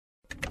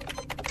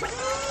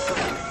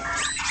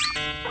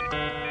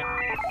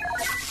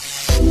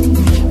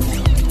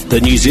the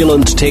New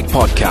Zealand Tech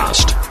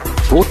Podcast,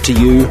 brought to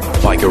you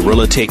by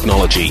Gorilla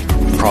Technology,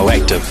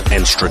 proactive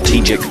and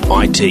strategic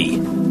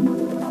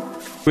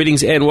IT.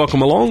 Greetings and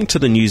welcome along to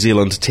the New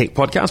Zealand Tech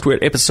Podcast. We're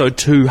at episode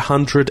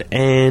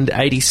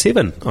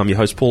 287. I'm your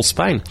host, Paul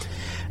Spain.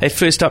 Hey,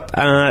 first up,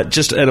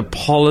 just an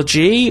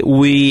apology.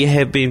 We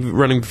have been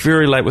running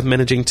very late with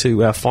managing to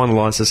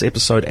finalise this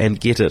episode and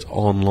get it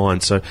online.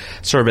 So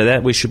sorry about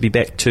that. We should be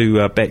back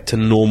to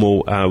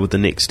normal with the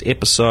next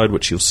episode,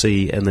 which you'll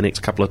see in the next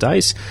couple of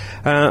days.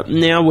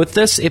 Now, with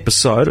this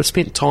episode, I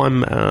spent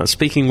time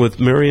speaking with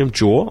Myriam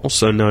Joire,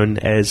 also known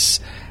as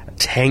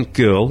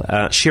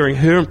Tnkgrl, sharing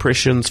her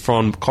impressions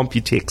from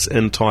Computex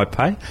in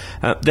Taipei.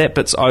 That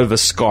bit's over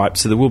Skype,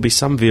 so there will be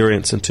some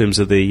variance in terms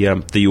of the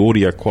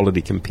audio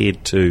quality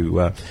compared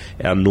to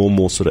our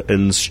normal sort of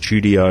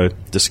in-studio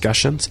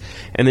discussions.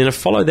 And then I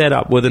follow that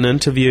up with an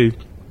interview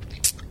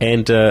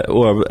and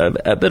or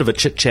a bit of a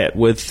chit-chat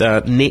with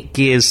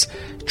Netgear's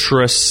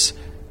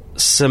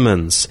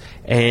Simmons,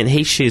 and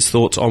he shares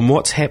thoughts on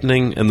what's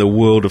happening in the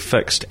world of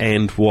fixed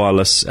and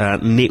wireless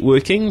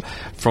networking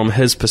from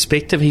his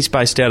perspective. He's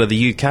based out of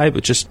the UK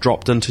but just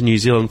dropped into New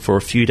Zealand for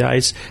a few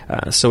days,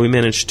 so we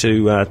managed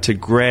to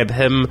grab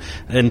him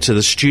into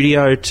the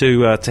studio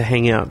to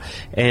hang out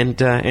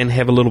and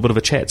have a little bit of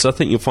a chat. So I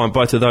think you'll find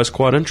both of those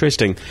quite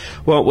interesting.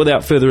 Well,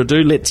 without further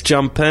ado, let's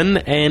jump in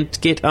and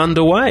get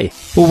underway.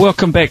 Well,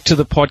 welcome back to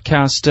the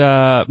podcast,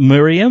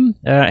 Myriam.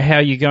 How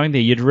are you going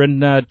there? You're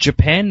in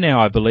Japan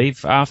now, I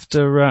believe,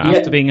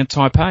 after being in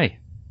Taipei.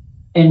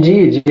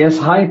 Indeed, yes.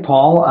 Hi,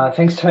 Paul.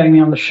 Thanks for having me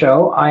on the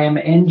show. I am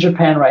in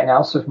Japan right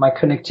now, so if my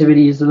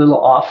connectivity is a little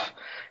off,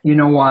 you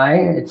know why.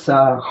 It's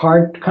a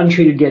hard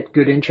country to get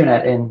good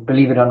internet in,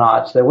 believe it or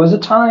not. There was a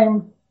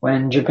time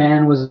when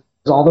Japan was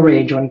all the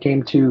rage when it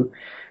came to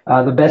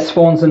the best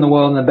phones in the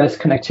world and the best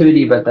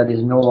connectivity, but that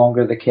is no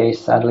longer the case,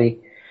 sadly.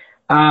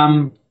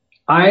 I've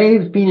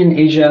been in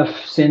Asia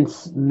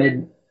since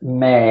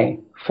mid-May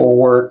for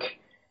work,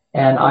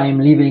 and I am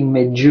leaving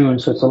mid-June,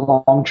 so it's a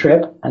long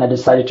trip, and I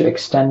decided to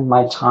extend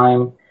my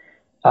time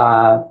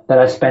that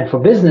I spent for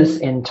business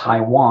in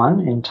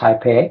Taiwan, in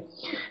Taipei,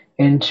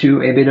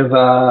 into a bit of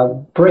a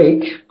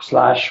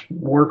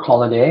break/work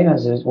holiday,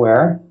 as it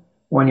were,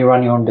 when you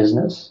run your own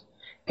business,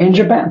 in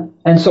Japan.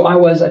 And so I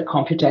was at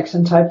Computex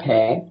in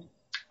Taipei,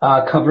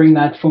 covering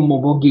that for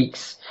Mobile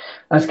Geeks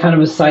as kind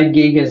of a side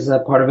gig, as a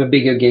part of a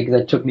bigger gig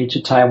that took me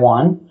to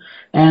Taiwan.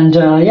 And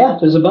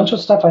there's a bunch of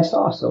stuff I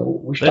saw,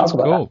 so we should talk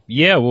about that.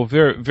 Yeah, well,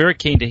 very, very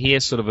keen to hear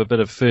sort of a bit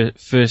of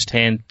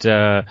first-hand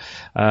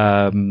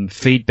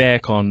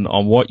feedback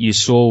on what you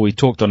saw. We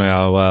talked on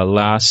our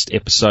last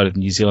episode of the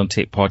New Zealand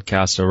Tech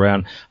Podcast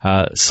around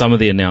some of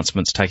the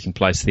announcements taking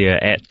place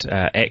there at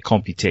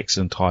Computex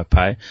in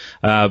Taipei,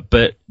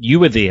 but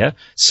you were there,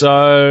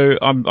 so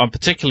I'm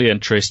particularly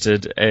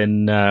interested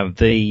in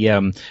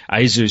the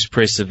ASUS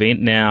press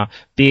event. Now,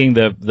 being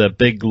the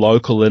big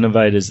local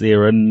innovators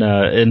there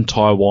in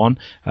Taiwan,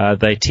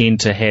 they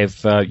tend to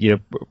have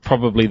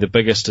probably the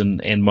biggest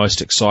and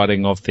most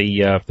exciting of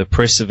the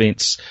press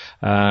events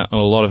on a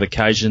lot of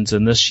occasions,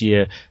 and this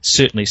year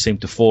certainly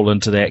seemed to fall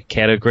into that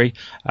category.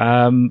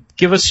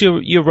 Give us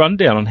your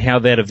rundown on how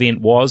that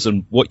event was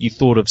and what you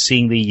thought of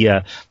seeing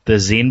the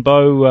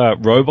Zenbo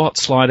robot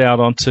slide out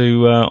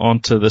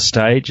onto the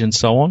stage and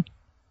so on.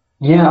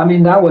 Yeah, I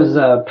mean, that was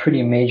a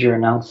pretty major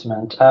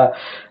announcement.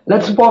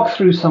 Let's walk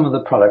through some of the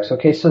products,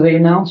 okay? So they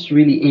announced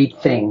really 8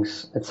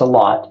 things. It's a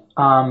lot.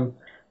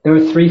 There were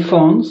 3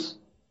 phones,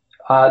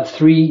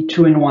 3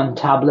 2-in-1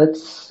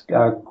 tablets,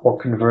 or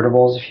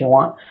convertibles if you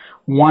want,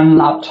 1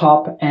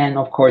 laptop, and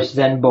of course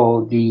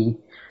Zenbo, the,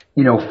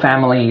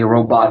 family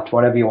robot,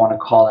 whatever you want to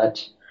call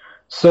it.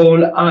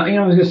 So, I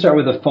was going to start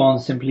with the phone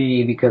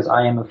simply because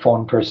I am a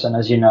phone person,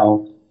 as you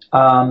know.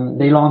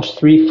 They launched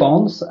 3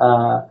 phones,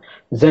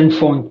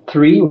 Zenfone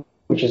 3,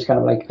 which is kind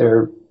of like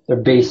their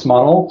base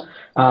model,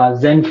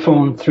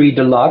 Zenfone 3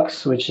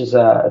 Deluxe, which is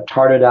a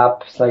tarted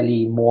up,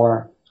 slightly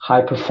more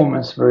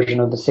high-performance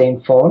version of the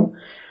same phone,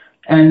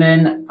 and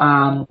then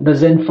the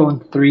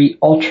Zenfone 3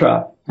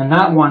 Ultra, and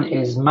that one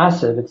is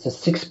massive. It's a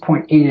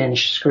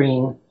 6.8-inch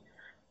screen,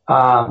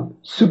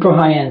 super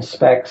high-end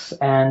specs,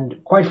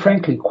 and quite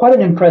frankly, quite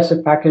an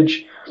impressive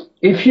package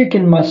if you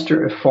can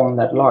muster a phone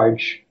that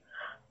large.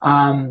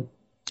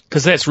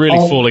 Because that's really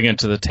falling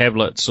into the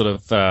tablet sort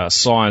of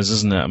size,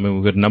 isn't it? I mean,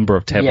 we've got a number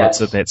of tablets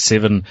at that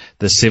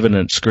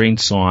 7-inch screen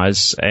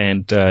size,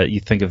 and you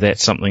think of that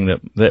something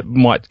that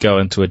might go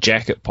into a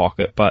jacket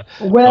pocket, but...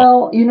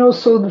 Well,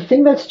 so the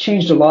thing that's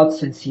changed a lot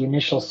since the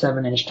initial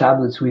 7-inch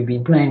tablets we've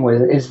been playing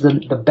with is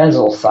the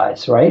bezel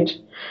size, right?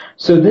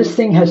 So this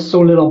thing has so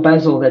little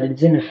bezel that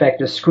it's in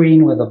effect a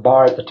screen with a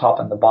bar at the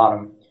top and the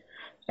bottom.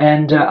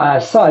 And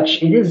as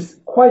such, it is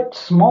quite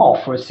small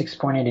for a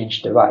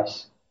 6.8-inch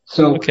device.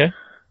 So... Okay.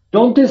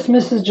 Don't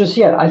dismiss it just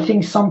yet. I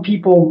think some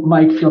people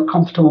might feel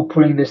comfortable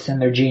putting this in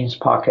their jeans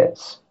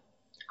pockets.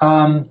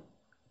 Of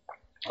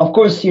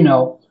course,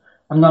 I'm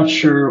not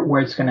sure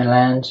where it's going to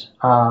land.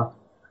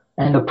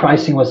 And the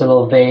pricing was a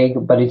little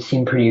vague, but it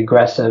seemed pretty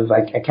aggressive.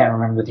 I can't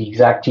remember the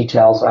exact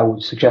details. I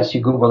would suggest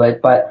you Google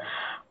it. But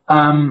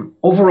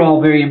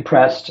Overall, very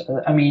impressed.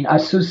 I mean,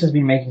 ASUS has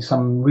been making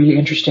some really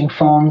interesting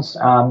phones.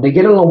 They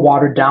get a little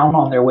watered down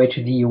on their way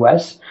to the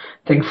US.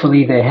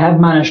 Thankfully, they have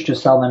managed to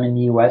sell them in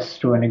the US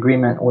through an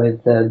agreement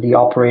with the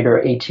operator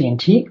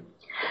AT&T.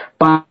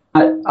 But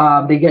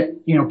they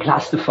get,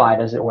 plastified,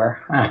 as it were,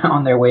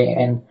 on their way.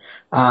 And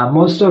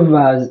most of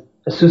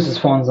ASUS's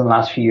phones in the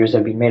last few years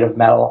have been made of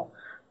metal,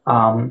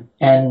 and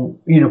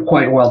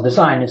quite well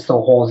designed. It's the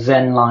whole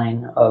Zen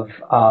line of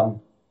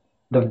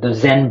the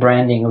Zen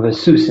branding of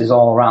ASUS is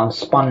all around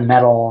spun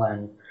metal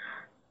and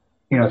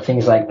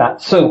things like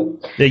that. So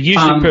they're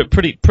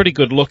usually pretty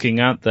good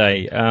looking, aren't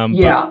they?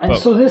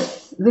 So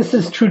this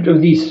is true of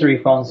these three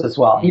phones as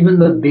well. Even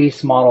the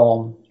base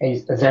model,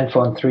 a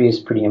Zenfone 3, is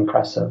pretty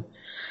impressive.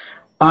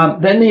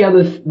 Then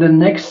the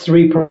next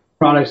three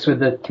products were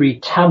the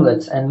three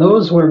tablets, and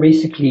those were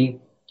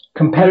basically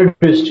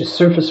competitors to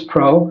Surface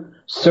Pro,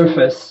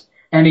 Surface,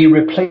 and a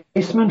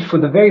replacement for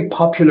the very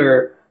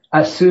popular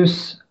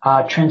ASUS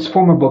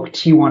Transformer Book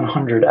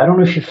T100. I don't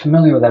know if you're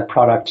familiar with that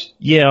product.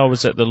 Yeah, I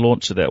was at the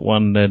launch of that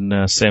one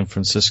in San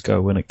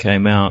Francisco when it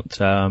came out.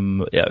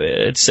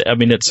 It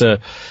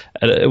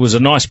was a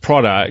nice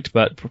product,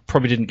 but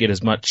probably didn't get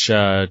as much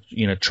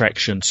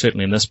traction,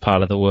 certainly in this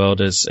part of the world,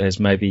 as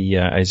maybe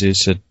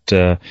ASUS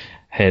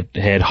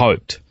had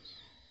hoped.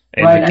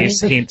 And right, I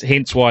guess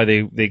hence why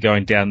they're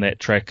going down that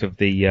track of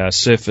the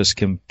Surface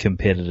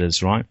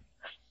competitors, right?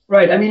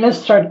 Right. I mean, let's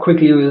start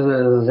quickly with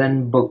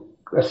the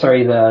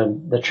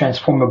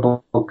Transformer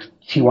Book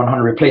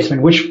T100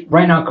 replacement, which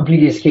right now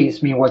completely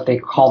escapes me what they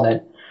called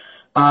it.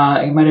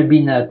 It might have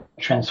been a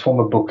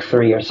Transformer Book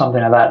 3 or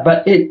something like that.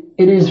 But it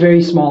is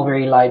very small,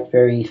 very light,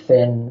 very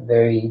thin,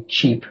 very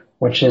cheap,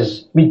 which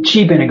is,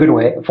 cheap in a good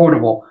way,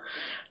 affordable.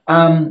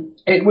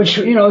 Which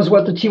is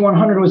what the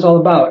T100 was all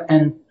about.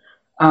 And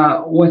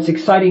what's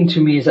exciting to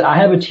me is that I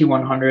have a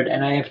T100,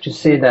 and I have to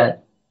say that,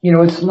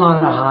 it's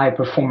not a high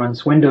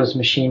performance Windows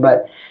machine,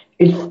 but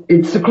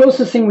it's the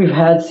closest thing we've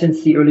had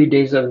since the early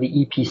days of the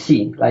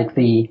EPC, like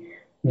the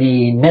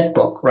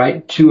netbook,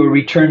 right, to a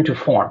return to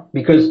form,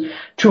 because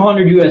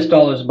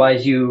 $200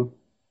 buys you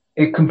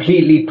a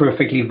completely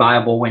perfectly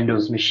viable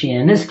Windows machine.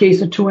 In this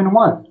case, a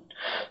 2-in-1.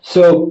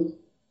 So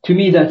to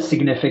me, that's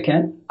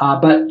significant.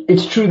 But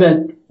it's true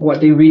that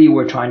what they really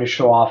were trying to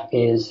show off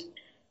is,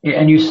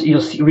 and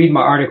you'll read my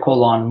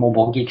article on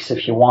Mobile Geeks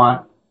if you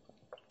want.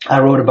 I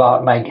wrote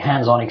about my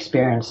hands-on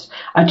experience.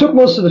 I took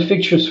most of the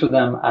pictures for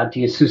them at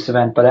the ASUS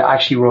event, but I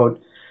actually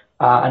wrote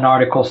an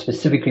article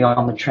specifically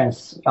on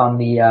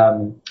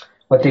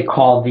what they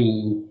call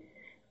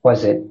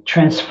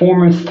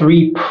Transformer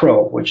 3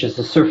 Pro, which is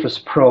the Surface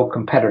Pro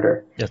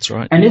competitor. That's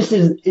right. And this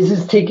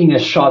is taking a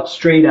shot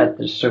straight at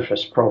the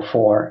Surface Pro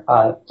 4,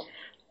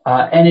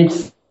 and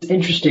it's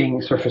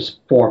interesting. Surface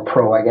 4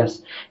 Pro, I guess.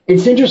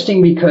 It's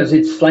interesting because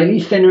it's slightly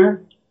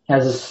thinner,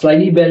 has a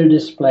slightly better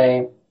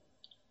display.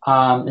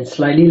 It's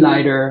slightly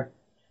lighter,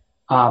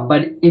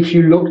 but if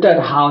you looked at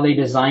how they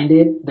designed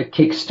it, the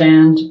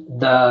kickstand,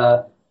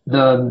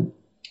 the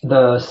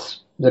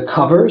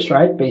covers,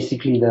 right?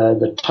 Basically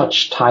the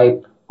touch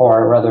type,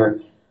 or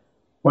rather,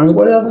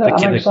 what are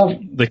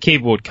the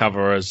keyboard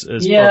cover is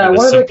probably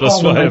the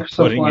simplest way of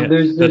putting it.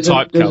 The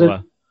type cover.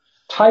 A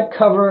type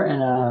cover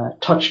and a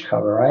touch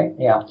cover, right?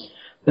 Yeah.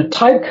 The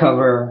type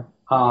cover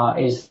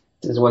is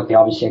what they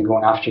obviously are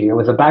going after here,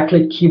 with a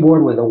backlit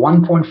keyboard with a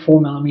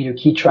 1.4 millimeter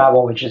key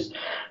travel, which is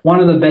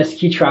one of the best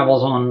key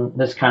travels on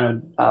this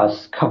kind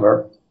of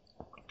cover.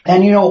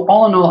 And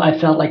all in all, I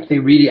felt like they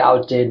really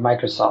outdid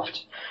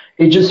Microsoft.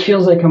 It just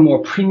feels like a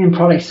more premium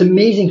product. It's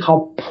amazing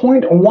how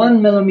 0.1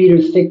 millimeter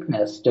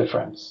thickness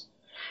difference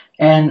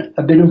and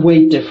a bit of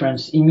weight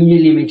difference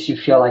immediately makes you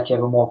feel like you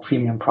have a more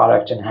premium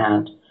product in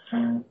hand.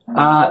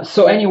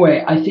 So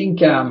anyway, I think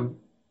that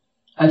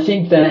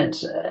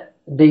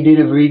they did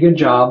a very good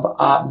job.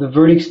 The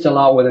verdict's still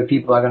out whether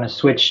people are going to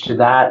switch to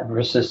that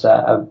versus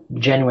a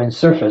genuine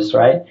Surface,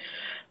 right?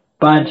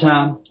 But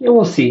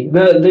we'll see.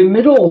 The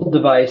middle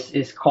device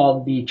is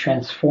called the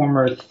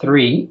Transformer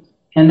 3,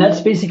 and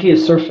that's basically a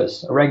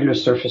regular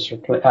Surface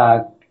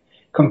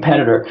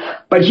competitor.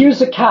 But here's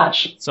the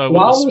catch. So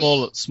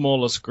with a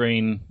smaller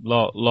screen,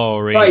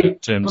 lower end, right, in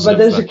terms but of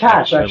there's a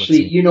catch,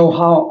 actually. You know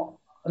how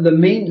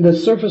the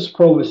Surface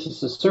Pro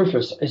versus the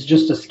Surface is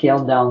just a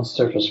scaled down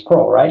Surface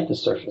Pro, right? The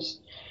Surface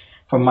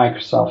from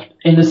Microsoft,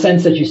 in the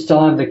sense that you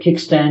still have the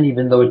kickstand,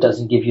 even though it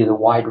doesn't give you the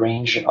wide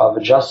range of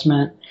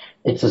adjustment.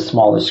 It's a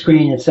smaller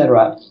screen,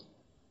 etc.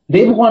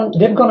 They've gone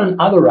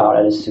another route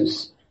at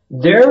ASUS.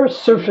 Their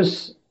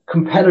Surface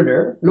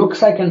competitor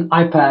looks like an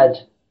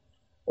iPad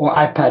or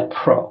iPad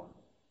Pro,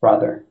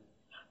 rather.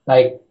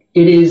 Like,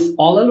 it is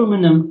all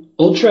aluminum,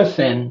 ultra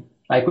thin,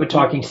 like we're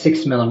talking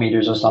 6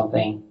 millimeters or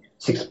something.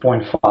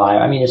 6.5.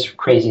 I mean, it's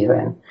crazy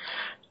thin.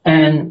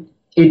 And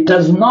it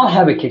does not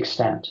have a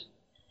kickstand.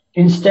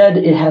 Instead,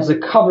 it has a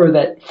cover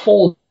that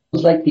folds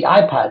like the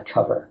iPad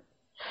cover.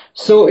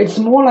 So it's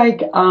more like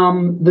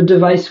the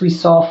device we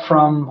saw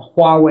from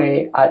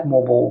Huawei at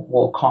Mobile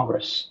World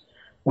Congress,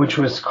 which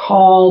was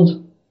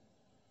called,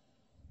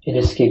 it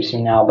escapes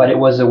me now, but it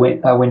was a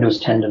Windows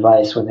 10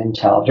 device with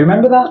Intel. Do you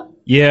remember that?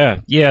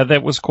 Yeah,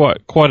 that was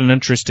quite an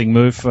interesting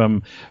move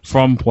from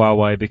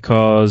Huawei,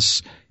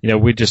 because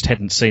we just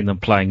hadn't seen them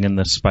playing in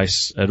this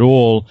space at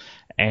all,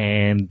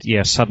 and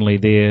suddenly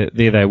there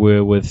they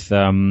were with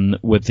their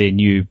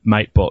new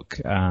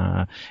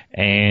MateBook,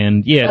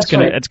 and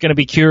it's gonna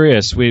be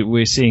curious.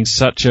 We're seeing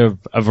such a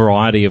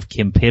variety of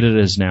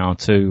competitors now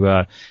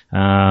to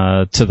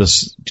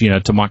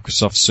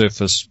Microsoft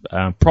Surface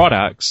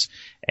products.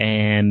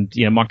 And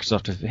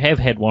Microsoft have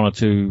had one or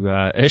two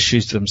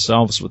issues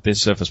themselves with their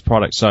Surface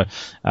product. So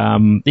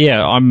I'm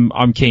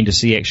keen to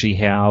see actually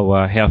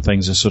how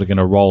things are sort of going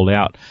to roll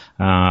out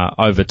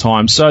over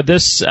time. So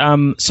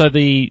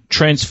the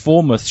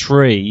Transformer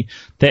 3,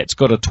 that's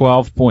got a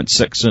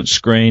 12.6 inch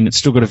screen. It's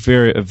still got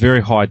a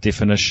very high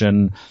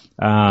definition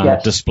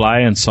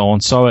display and so on.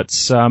 So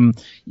it's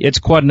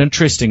quite an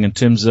interesting in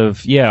terms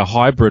of a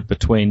hybrid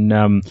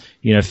between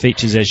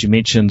features, as you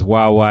mentioned,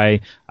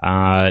 Huawei,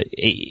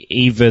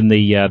 even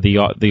the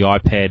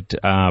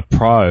iPad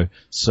Pro.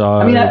 So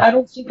I mean, I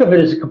don't think of it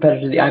as a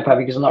competitor to the iPad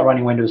because I'm not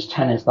running Windows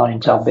 10. It's not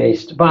Intel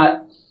based,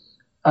 but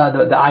the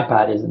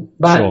iPad isn't.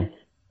 But sure.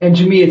 And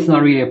to me, it's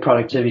not really a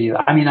productivity.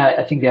 I mean,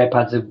 I think the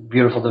iPad's a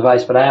beautiful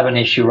device, but I have an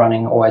issue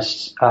running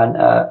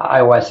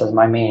iOS as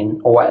my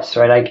main OS,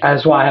 right?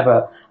 That's why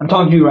I'm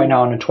talking to you right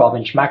now on a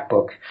 12-inch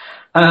MacBook,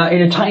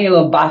 in a tiny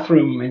little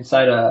bathroom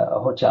inside a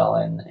hotel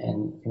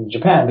in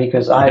Japan,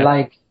 because I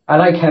like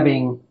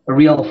having a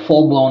real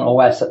full-blown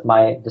OS at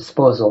my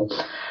disposal.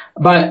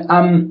 But,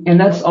 and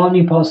that's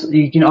only possible.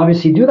 You can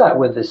obviously do that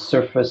with this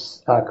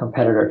Surface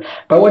competitor.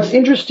 But what's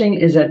interesting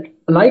is that,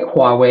 like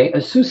Huawei,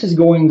 ASUS is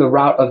going the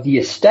route of the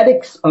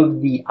aesthetics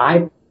of the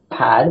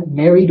iPad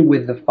married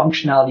with the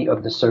functionality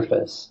of the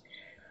Surface.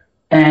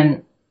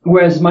 And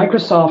whereas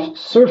Microsoft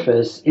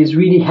Surface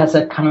has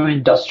that kind of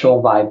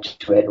industrial vibe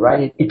to it,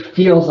 right? It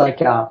feels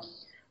like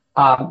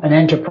an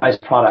enterprise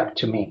product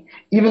to me.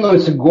 Even though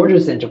it's a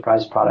gorgeous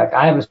enterprise product,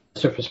 I have a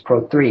Surface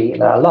Pro 3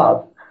 that I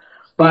love.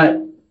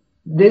 But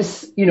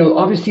this,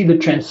 obviously the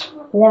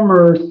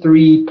Transformer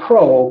 3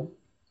 Pro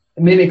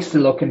mimics the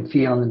look and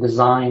feel and the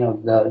design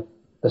of the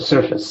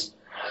Surface.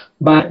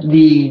 But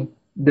the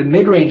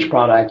mid-range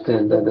product,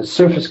 the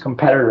Surface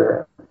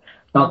competitor,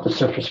 not the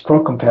Surface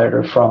Pro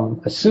competitor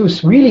from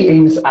ASUS, really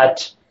aims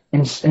at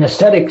in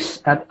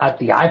aesthetics at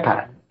the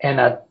iPad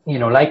and at,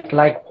 like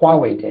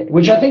Huawei did,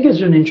 which I think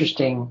is an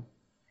interesting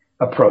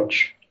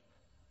approach.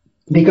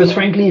 Because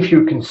frankly, if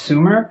you're a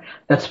consumer,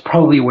 that's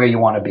probably where you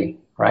want to be,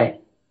 right?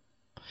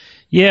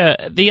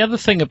 Yeah, the other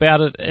thing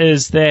about it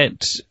is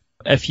that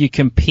if you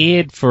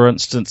compared, for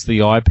instance, the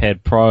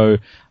iPad Pro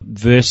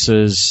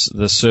versus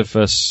the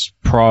Surface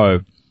Pro,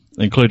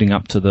 including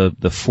up to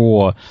the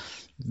 4,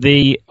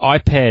 the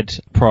iPad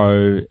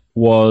Pro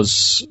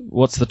was,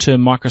 what's the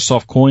term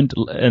Microsoft coined,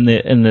 in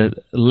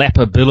the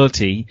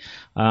lappability,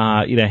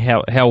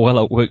 how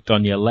well it worked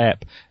on your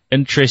lap.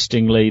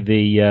 Interestingly,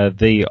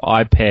 the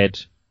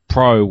iPad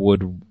Pro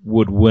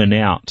would win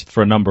out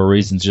for a number of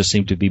reasons. Just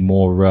seemed to be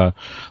more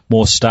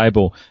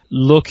stable.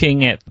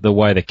 Looking at the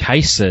way the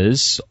case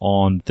is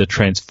on the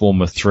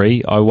Transformer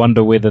 3, I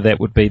wonder whether that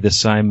would be the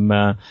same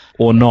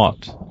or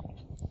not.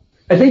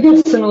 I think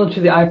it's similar to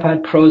the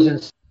iPad Pro's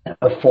in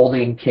a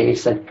folding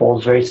case that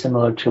folds very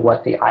similar to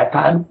what the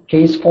iPad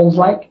case folds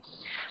like.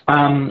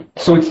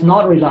 So it's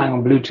not relying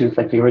on Bluetooth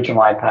like the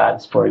original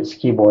iPads for its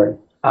keyboard,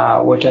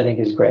 which I think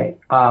is great.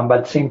 But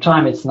at the same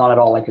time, it's not at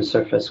all like a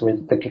Surface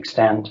with the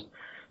kickstand.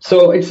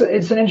 So it's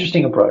an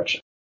interesting approach.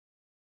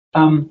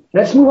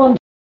 Let's move on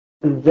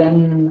to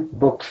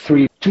ZenBook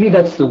 3. To me,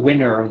 that's the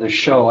winner of the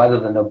show, other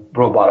than the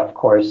robot, of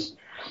course.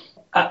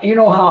 You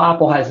know how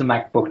Apple has the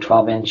MacBook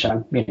 12-inch,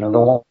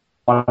 the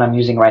one I'm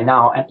using right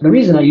now. And the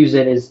reason I use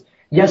it is,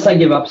 yes, I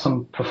give up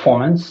some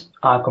performance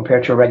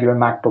compared to a regular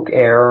MacBook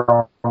Air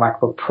or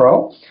MacBook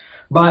Pro,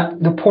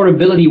 but the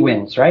portability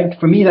wins, right?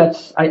 For me,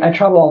 I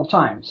travel all the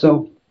time.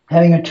 So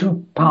having a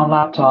 2-pound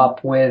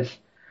laptop with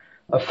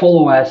a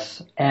full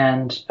OS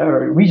and a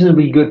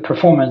reasonably good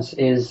performance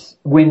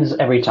wins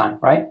every time,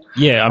 right?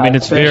 Yeah, I mean,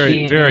 it's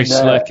very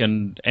slick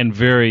and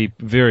very,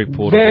 very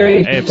portable.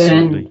 Very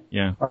absolutely, thin,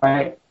 yeah.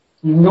 Right?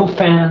 No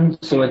fan,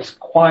 so it's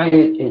quiet,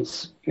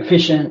 it's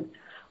efficient.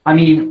 I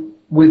mean,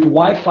 with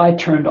Wi-Fi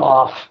turned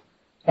off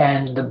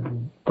and the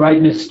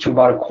brightness to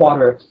about a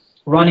quarter,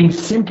 running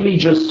simply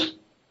just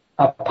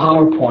a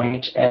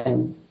PowerPoint,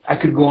 and I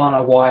could go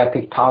on why I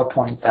picked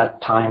PowerPoint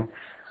that time,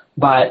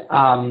 but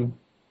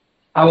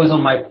I was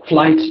on my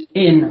flight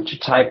in to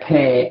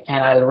Taipei,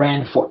 and I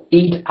ran for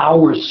 8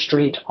 hours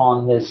straight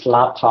on this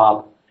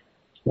laptop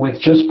with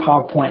just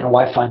PowerPoint and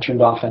Wi-Fi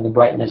turned off and the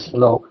brightness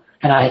low,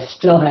 and I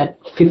still had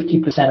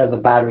 50% of the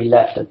battery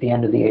left at the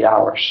end of the 8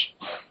 hours.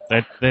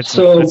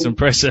 That's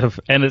impressive,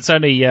 and it's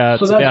only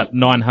about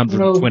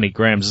 920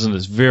 grams, isn't it?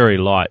 It's very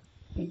light.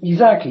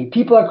 Exactly.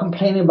 People are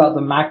complaining about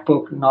the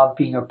MacBook not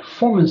being a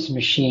performance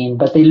machine,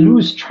 but they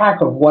lose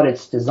track of what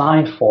it's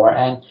designed for,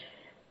 and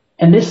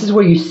this is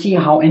where you see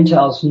how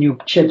Intel's new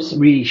chips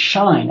really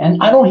shine.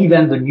 And I don't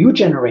even have the new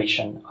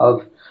generation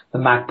of the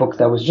MacBook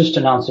that was just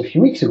announced a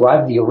few weeks ago. I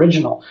have the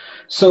original.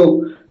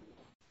 So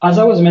as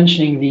I was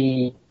mentioning,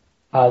 the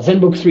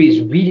ZenBook 3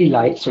 is really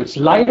light. So it's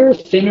lighter,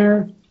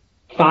 thinner,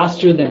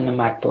 faster than the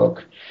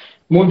MacBook.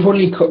 More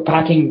importantly,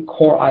 packing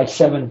Core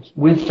i7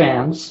 with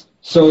fans.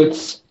 So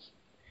it's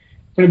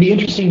going to be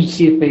interesting to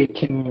see if they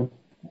can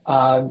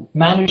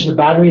manage the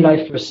battery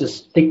life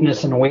versus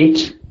thickness and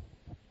weight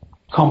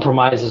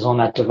compromises on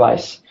that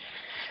device.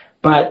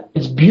 But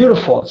it's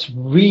beautiful. It's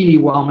really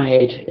well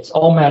made. It's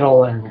all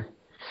metal, and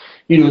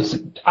it's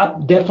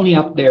definitely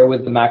up there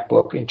with the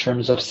MacBook in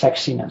terms of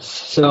sexiness.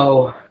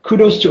 So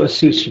kudos to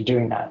Asus for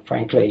doing that,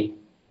 frankly.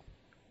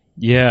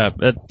 Yeah,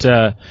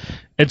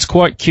 it's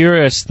quite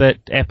curious that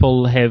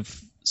Apple have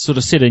sort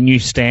of set a new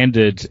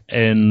standard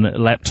in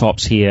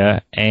laptops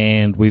here,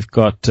 and we've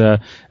got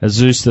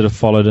Asus that have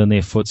followed in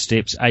their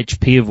footsteps.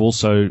 HP have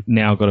also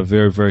now got a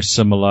very, very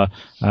similar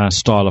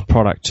style of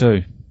product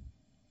too.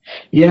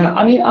 Yeah,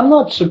 I mean, I'm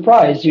not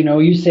surprised.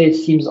 You say it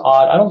seems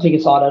odd. I don't think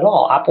it's odd at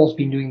all. Apple's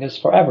been doing this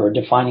forever,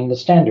 defining the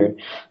standard.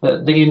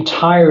 The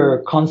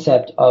entire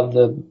concept of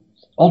the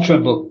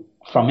Ultrabook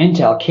from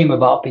Intel came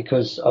about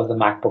because of the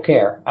MacBook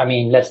Air. I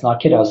mean, let's not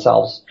kid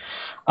ourselves.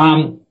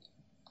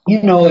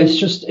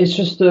 It's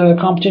just a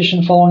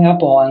competition following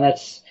Apple, and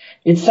it's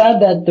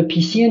sad that the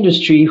PC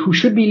industry, who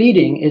should be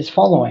leading, is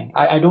following.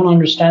 I don't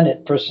understand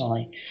it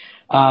personally.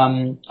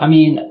 I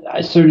mean,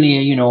 I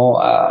certainly,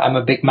 I'm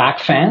a big Mac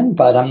fan,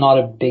 but I'm not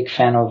a big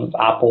fan of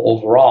Apple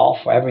overall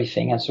for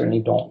everything. I certainly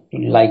don't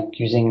like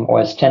using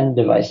OS X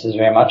devices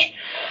very much.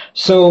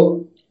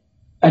 So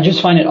I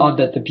just find it odd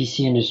that the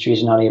PC industry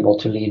is not able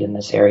to lead in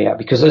this area,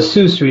 because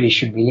Asus really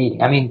should be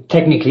leading. I mean,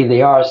 technically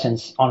they are,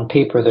 since on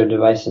paper their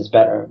device is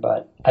better,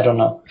 but I don't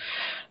know.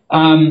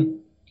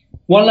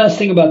 One last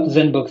thing about the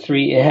ZenBook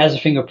 3, it has a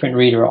fingerprint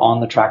reader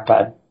on the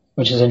trackpad,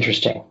 which is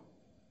interesting.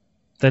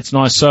 That's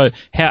nice. So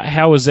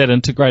how is that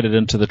integrated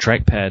into the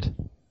trackpad?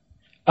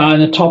 In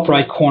the top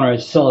right corner,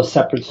 it's still a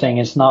separate thing.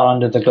 It's not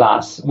under the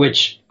glass,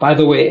 which, by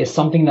the way, is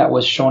something that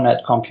was shown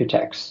at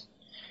Computex.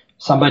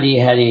 Somebody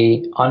had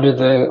a under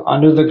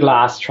the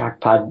glass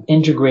trackpad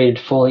integrated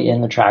fully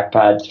in the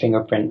trackpad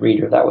fingerprint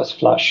reader that was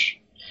flush.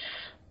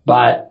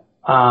 But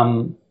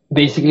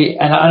basically,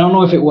 and I don't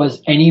know if it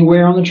was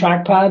anywhere on the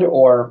trackpad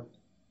or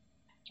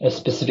a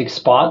specific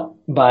spot,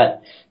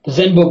 but the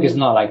ZenBook is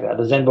not like that.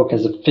 The ZenBook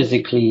has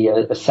physically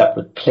a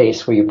separate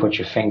place where you put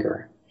your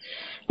finger.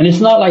 And it's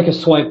not like a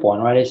swipe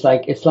one, right? It's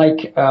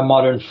like a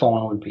modern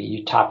phone would be.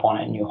 You tap on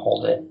it and you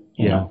hold it,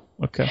 you know.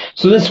 Okay.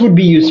 So this would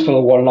be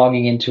useful while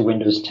logging into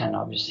Windows 10,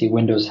 obviously.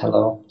 Windows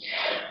Hello.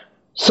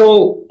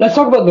 So let's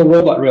talk about the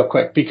robot real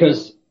quick,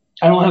 because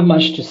I don't have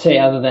much to say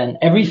other than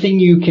everything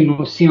you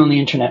can see on the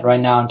internet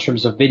right now in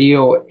terms of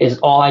video is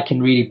all I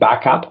can really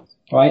back up,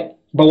 right?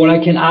 But what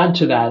I can add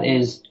to that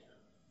is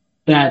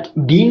that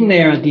being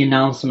there at the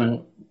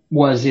announcement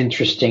was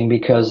interesting,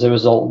 because there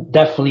was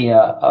definitely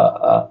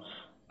a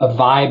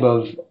vibe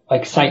of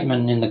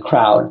excitement in the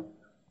crowd.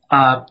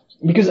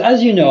 Because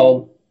as you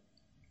know,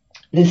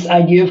 this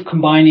idea of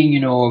combining,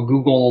 a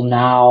Google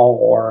Now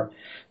or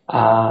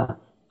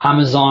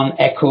Amazon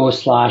Echo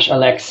 /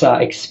 Alexa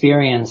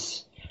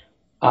experience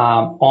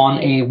on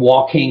a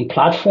walking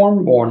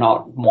platform, or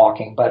not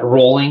walking, but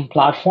rolling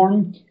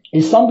platform,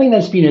 is something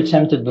that's been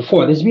attempted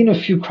before. There's been a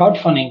few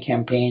crowdfunding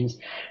campaigns.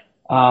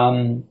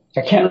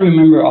 I can't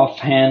remember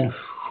offhand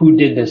who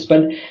did this,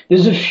 but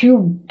there's a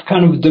few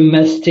kind of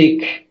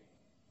domestic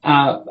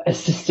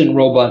assistant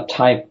robot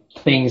type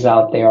things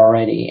out there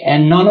already,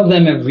 and none of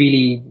them have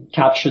really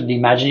captured the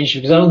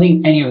imagination, because I don't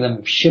think any of them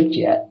have shipped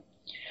yet.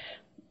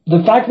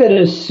 The fact that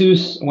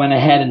Asus went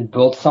ahead and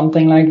built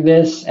something like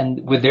this,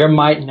 and with their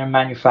might and their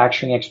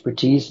manufacturing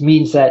expertise,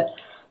 means that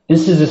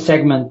this is a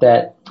segment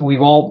that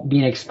we've all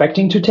been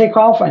expecting to take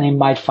off, and it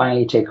might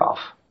finally take off.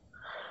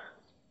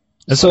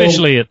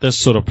 Especially at this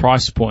sort of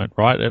price point,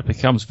 right? It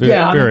becomes very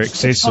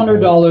accessible.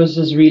 $600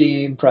 is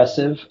really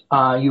impressive,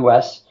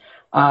 US.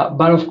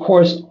 But of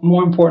course,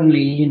 more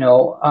importantly,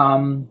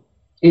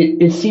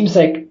 it seems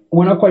like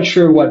we're not quite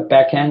sure what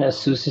backend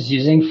Asus is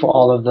using for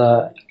all of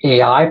the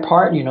AI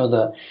part,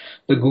 the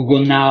Google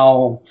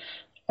Now,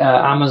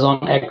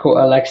 Amazon Echo,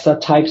 Alexa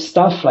type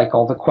stuff, like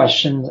all the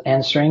questions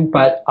answering.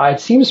 But it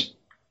seems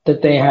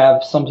that they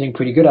have something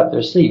pretty good up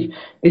their sleeve.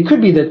 It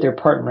could be that they're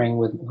partnering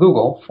with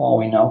Google, for all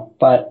we know.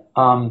 But,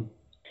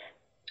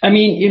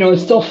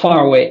 it's still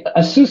far away.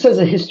 Asus has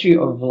a history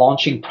of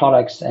launching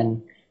products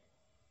and,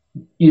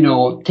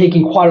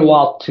 taking quite a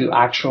while to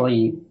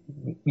actually,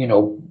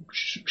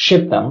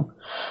 ship them.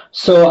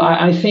 So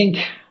I think,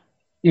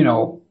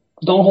 don't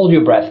hold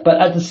your breath.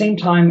 But at the same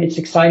time, it's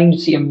exciting to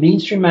see a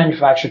mainstream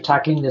manufacturer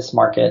tackling this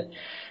market,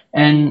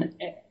 and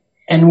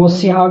we'll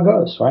see how it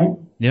goes, right?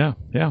 Yeah.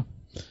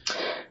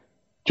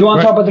 Do you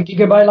want to talk about the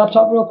Gigabyte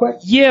laptop real quick?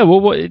 Yeah,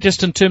 well,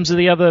 just in terms of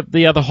the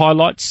other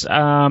highlights,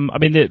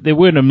 there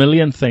weren't a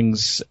million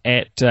things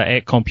at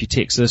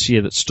Computex this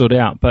year that stood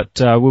out, but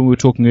when we were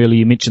talking earlier,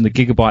 you mentioned the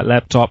Gigabyte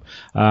laptop,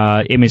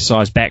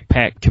 MSI's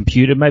backpack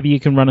computer. Maybe you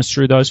can run us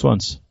through those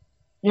ones.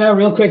 Yeah,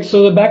 real quick.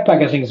 So the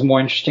backpack, I think, is more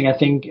interesting. I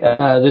think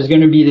there's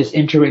going to be this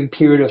interim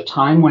period of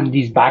time when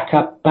these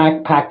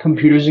backpack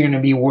computers are going to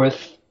be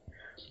worth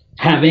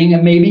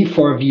having, maybe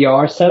for a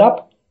VR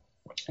setup.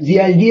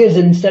 The idea is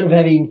that instead of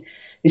having,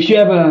 if you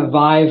have a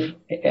Vive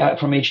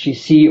from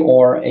HTC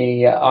or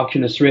a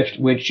Oculus Rift,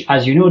 which,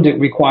 as you know,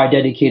 require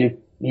dedicated,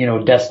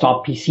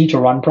 desktop PC to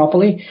run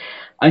properly,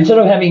 instead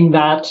of having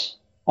that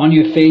on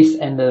your face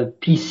and the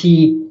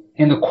PC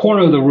in the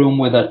corner of the room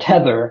with a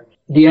tether,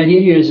 the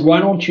idea here is why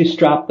don't you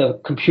strap the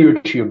computer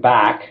to your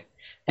back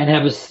and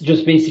have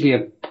just basically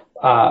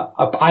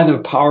either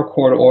a power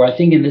cord or I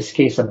think in this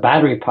case a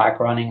battery pack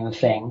running the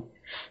thing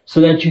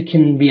so that you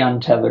can be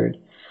untethered.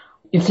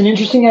 It's an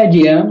interesting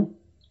idea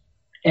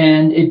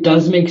and it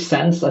does make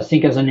sense, I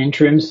think, as an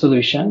interim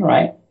solution,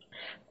 right?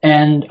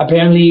 And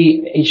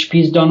apparently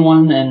HP's done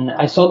one and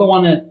I saw the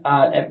one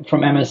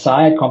from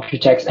MSI at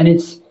Computex and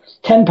it's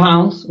 10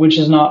 pounds, which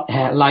is not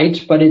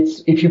light, but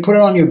if you put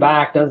it on your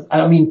back, 10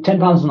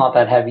 pounds is not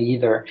that heavy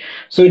either.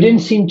 So it didn't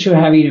seem too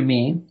heavy to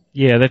me.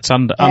 Yeah, that's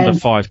under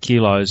 5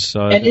 kilos.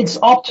 So. And it's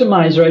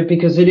optimized, right?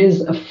 Because it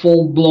is a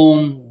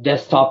full-blown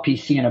desktop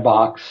PC in a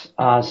box.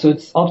 So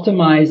it's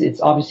optimized. It's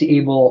obviously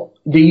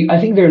I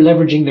think they're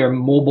leveraging their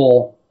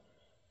mobile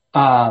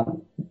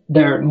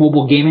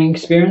gaming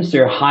experience,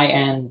 their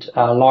high-end,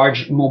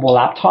 large mobile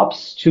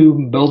laptops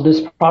to build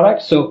this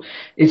product. So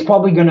it's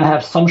probably going to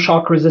have some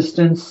shock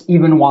resistance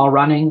even while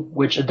running,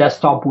 which a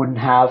desktop wouldn't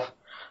have.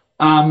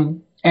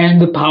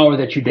 And the power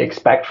that you'd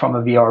expect from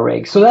a VR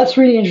rig. So that's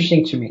really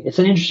interesting to me. It's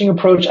an interesting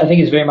approach. I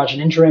think it's very much an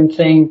interim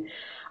thing.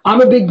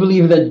 I'm a big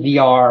believer that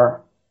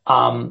VR,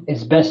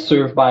 is best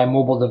served by a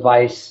mobile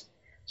device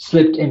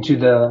slipped into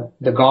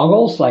the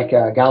goggles, like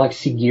a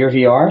Galaxy Gear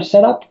VR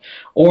setup,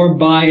 or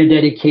by a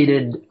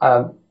dedicated,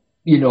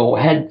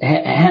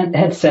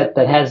 headset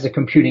that has the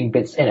computing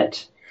bits in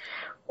it.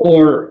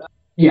 Or,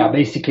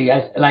 basically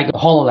like a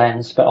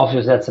HoloLens, but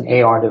obviously that's an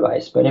AR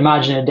device. But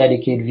imagine a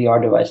dedicated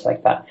VR device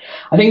like that.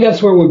 I think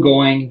that's where we're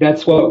going.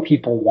 That's what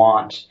people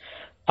want.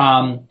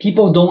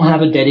 People don't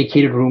have a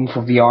dedicated room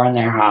for VR in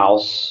their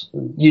house.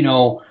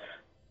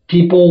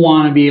 People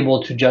want to be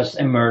able to just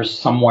immerse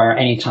somewhere,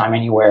 anytime,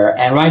 anywhere.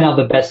 And right now,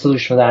 the best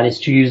solution for that is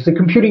to use the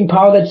computing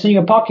power that's in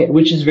your pocket,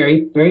 which is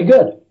very, very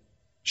good.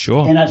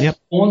 Sure. And as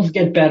phones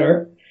get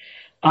better,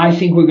 I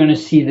think we're going to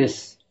see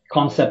this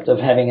concept of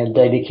having a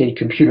dedicated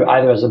computer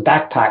either as a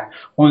backpack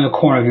or in the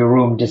corner of your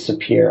room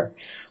disappear.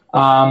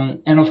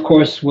 And of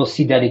course, we'll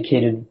see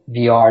dedicated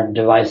VR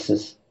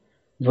devices,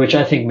 which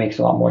I think makes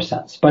a lot more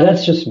sense. But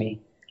that's just me.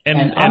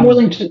 And I'm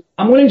willing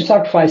to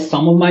sacrifice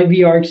some of my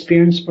VR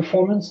experience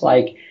performance,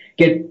 like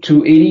get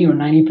to 80 or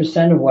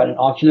 90% of what an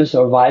Oculus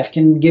or Vive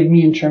can give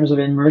me in terms of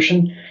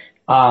immersion,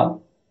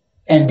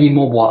 and be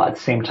mobile at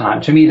the same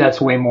time. To me,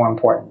 that's way more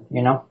important,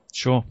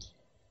 Sure.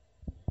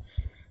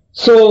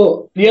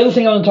 So the other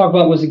thing I want to talk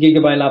about was the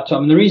Gigabyte laptop.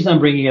 And the reason I'm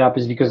bringing it up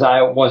is because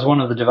I was one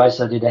of the devices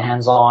that did a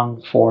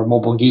hands-on for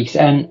Mobile Geeks.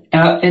 And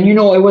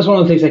it was one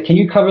of the things like, can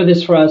you cover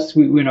this for us?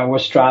 We're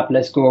strapped.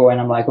 Let's go.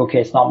 And I'm like, okay,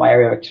 it's not my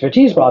area of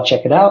expertise, but I'll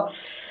check it out.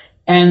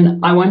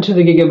 And I went to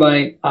the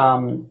Gigabyte,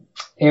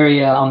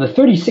 area on the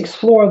 36th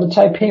floor of the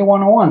Taipei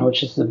 101,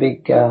 which is the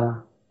big,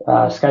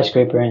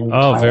 skyscraper in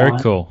Taiwan. Very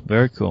cool.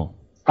 Very cool.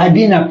 I've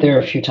been up there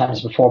a few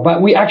times before,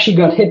 but we actually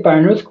got hit by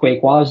an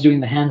earthquake while I was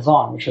doing the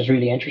hands-on, which was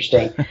really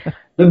interesting.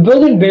 The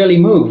building barely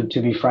moved,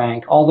 to be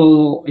frank,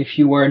 although if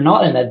you were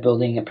not in that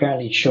building,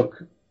 apparently it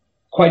shook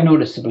quite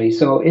noticeably.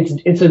 So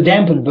it's a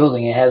dampened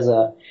building. It has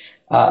a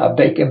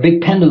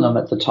big pendulum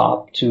at the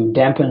top to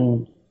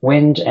dampen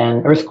wind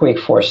and earthquake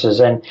forces.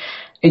 And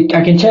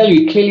I can tell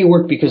you it clearly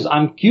worked because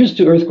I'm used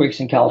to earthquakes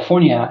in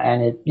California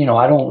and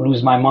I don't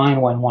lose my mind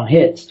when one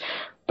hits.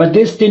 But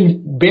this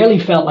barely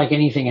felt like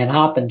anything had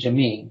happened to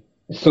me.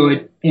 So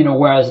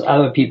whereas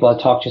other people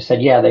I talked to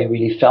said, yeah, they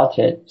really felt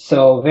it.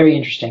 So very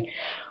interesting.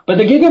 But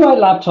the Gigabyte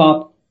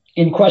laptop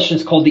in question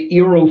is called the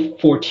Aero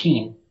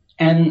 14.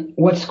 And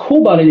what's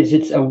cool about it is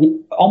it's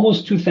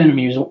almost 2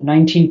 centimeters,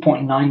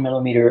 19.9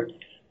 millimeter,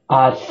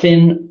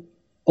 thin,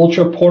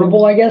 ultra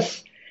portable, I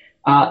guess.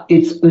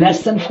 It's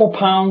less than 4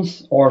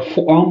 pounds or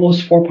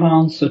almost 4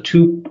 pounds. So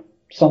 2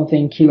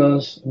 something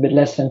kilos, a bit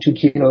less than 2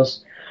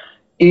 kilos.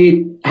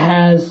 It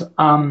has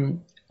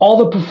all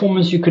the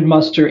performance you could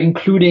muster,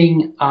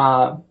 including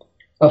a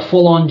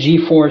full-on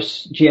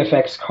GeForce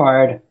GFX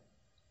card,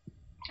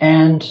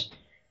 and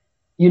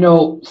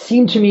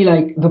seemed to me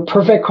like the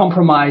perfect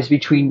compromise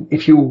between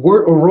if you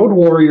were a road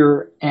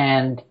warrior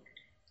and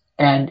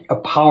a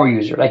power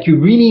user. Like you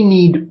really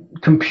need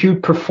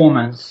compute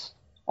performance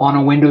on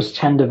a Windows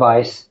 10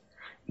 device,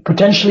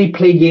 potentially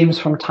play games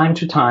from time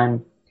to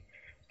time.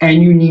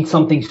 And you need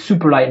something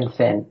super light and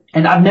thin.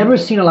 And I've never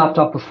seen a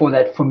laptop before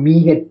that, for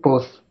me, hit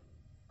both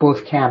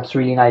camps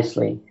really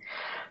nicely.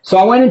 So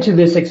I went into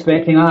this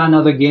expecting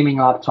another gaming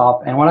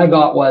laptop. And what I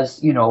got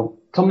was,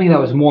 something that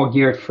was more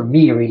geared for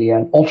me, really,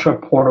 an ultra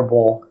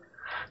portable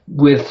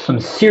with some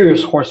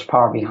serious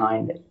horsepower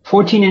behind it.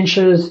 14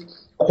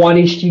 inches, quad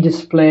HD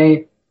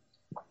display,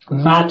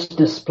 matte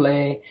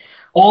display,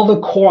 all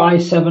the Core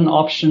i7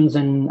 options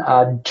and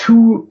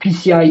 2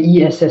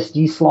 PCIe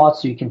SSD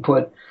slots, so you can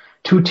put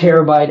 2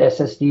 terabyte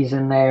SSDs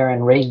in there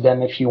and RAID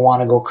them if you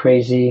want to go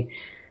crazy.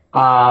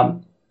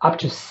 Up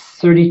to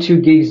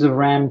 32 gigs of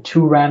RAM,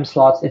 2 RAM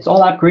slots. It's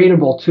all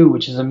upgradable too,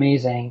 which is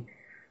amazing.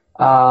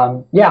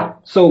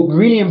 So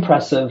really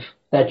impressive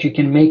that you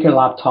can make a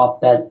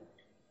laptop that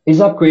is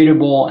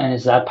upgradable and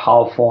is that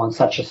powerful in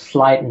such a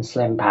slight and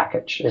slim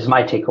package, is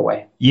my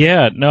takeaway.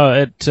 Yeah, no,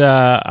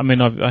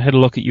 I had a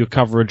look at your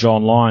coverage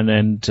online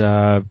and,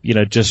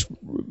 just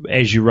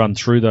as you run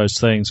through those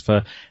things,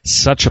 for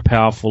such a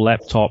powerful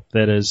laptop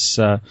that is,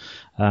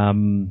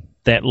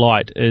 that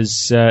light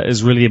is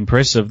really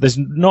impressive. There's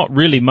not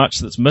really much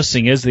that's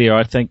missing, is there?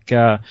 I think,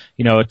 a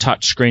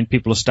touch screen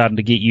people are starting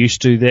to get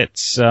used to.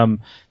 That's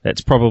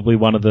probably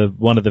one of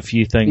the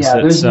few things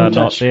that's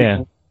not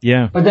there.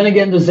 Yeah. But then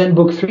again, the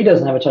ZenBook 3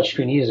 doesn't have a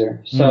touchscreen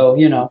either. So,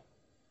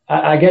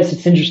 I guess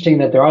it's interesting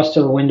that there are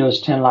still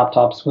Windows 10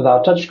 laptops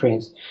without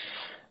touchscreens.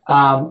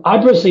 I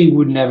personally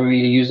would never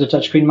really use the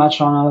touchscreen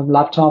much on a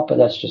laptop, but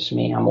that's just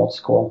me. I'm old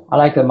school. I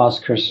like the mouse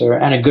cursor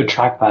and a good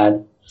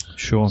trackpad.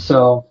 Sure.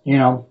 So,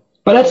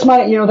 but that's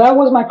that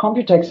was my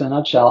Computex in a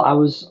nutshell. I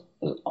was,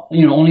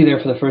 only there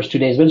for the first 2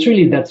 days, but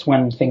that's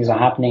when things are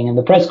happening. And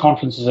the press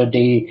conferences are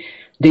day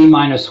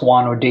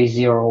 -1 or day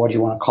 0, or what do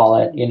you want to call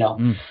it,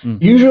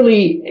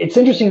 Usually, it's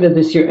interesting that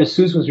this year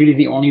ASUS was really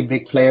the only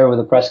big player with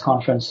a press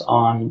conference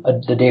on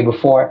the day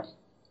before.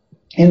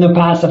 In the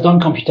past, I've done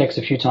Computex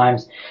a few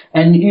times,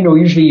 and,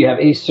 usually you have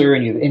Acer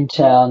and you have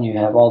Intel and you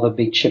have all the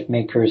big chip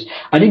makers.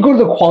 I did go to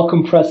the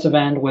Qualcomm press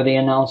event where they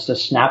announced the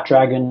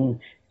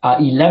Snapdragon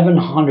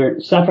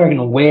 1100,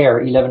 Snapdragon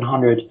Wear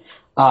 1100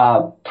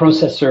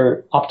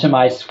 processor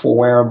optimized for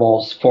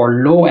wearables,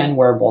 for low-end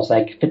wearables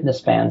like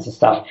fitness bands and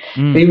stuff.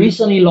 They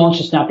recently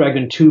launched a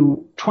Snapdragon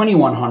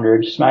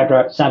 2100,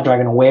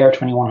 Snapdragon Wear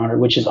 2100,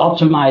 which is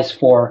optimized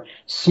for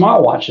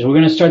smartwatches. We're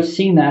going to start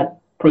seeing that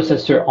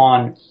processor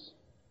on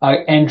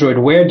Android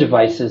Wear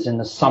devices in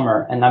the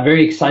summer, and I'm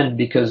very excited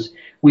because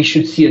we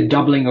should see a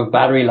doubling of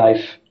battery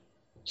life.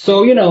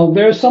 So,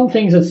 there are some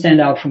things that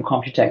stand out from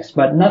Computex,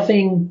 but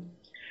nothing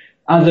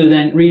other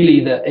than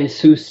really the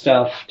ASUS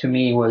stuff to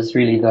me was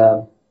really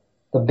the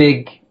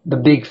big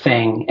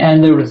thing,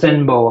 and the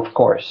Zenbo, of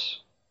course.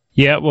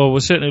 Yeah, well, we're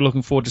certainly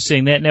looking forward to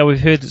seeing that. Now,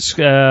 we've heard it's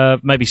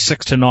maybe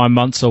 6 to 9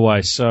 months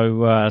away,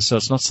 so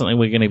it's not something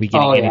we're going to be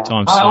getting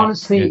anytime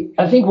soon.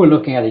 I think we're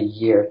looking at a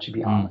year, to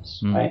be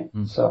honest, right?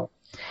 So,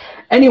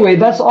 anyway,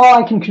 that's all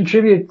I can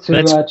contribute to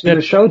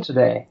the show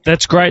today.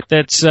 That's great.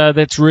 That's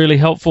really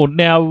helpful.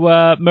 Now,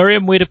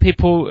 Myriam, where do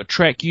people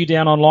track you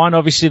down online?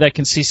 Obviously, they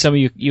can see some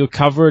of your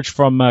coverage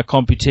from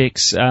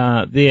Computex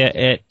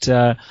there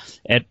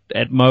at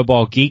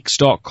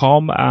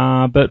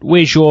mobilegeeks.com. But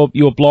where's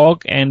your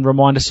blog? And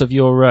remind us of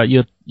your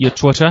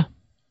Twitter.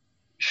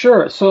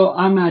 Sure. So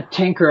I'm at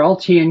Tnkgrl,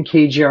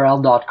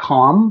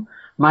 Tnkgrl.com.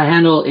 My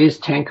handle is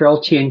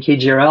Tnkgrl,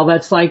 Tnkgrl.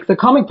 That's like the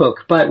comic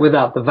book, but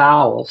without the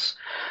vowels.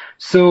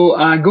 So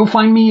go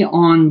find me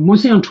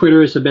mostly on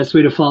Twitter is the best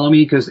way to follow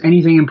me, because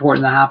anything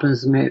important that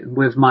happens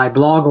with my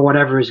blog or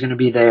whatever is going to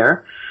be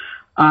there.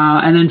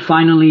 And then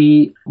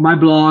finally, my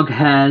blog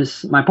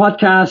has my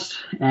podcast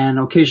and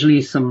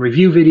occasionally some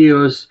review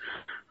videos.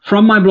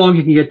 From my blog,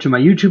 you can get to my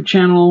YouTube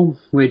channel,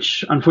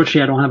 which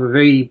unfortunately I don't have a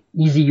very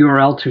easy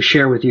URL to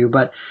share with you.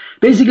 But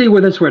basically,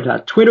 that's where it's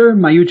at. Twitter,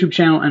 my YouTube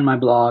channel, and my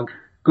blog.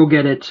 Go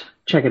get it.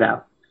 Check it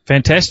out.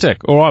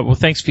 Fantastic. All right. Well,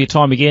 thanks for your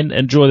time again.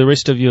 Enjoy the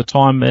rest of your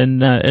time in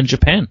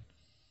Japan.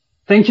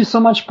 Thank you so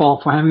much, Paul,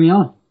 for having me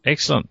on.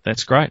 Excellent.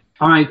 That's great.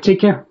 All right.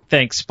 Take care.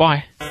 Thanks.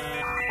 Bye.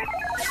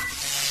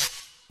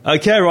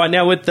 Okay, right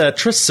now with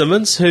Tris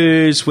Simmons,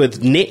 who's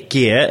with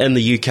Netgear in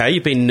the UK.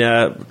 You've been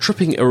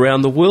tripping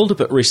around the world a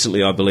bit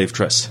recently, I believe,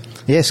 Tris.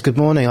 Yes, good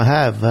morning. I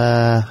have.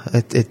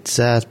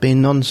 It's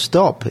been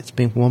non-stop. It's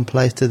been from one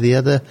place to the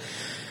other,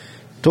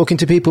 talking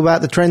to people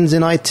about the trends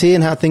in IT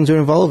and how things are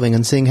evolving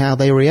and seeing how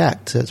they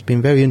react. So it's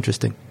been very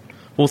interesting.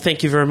 Well,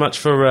 thank you very much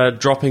for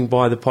dropping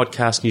by the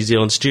Podcast New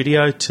Zealand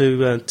studio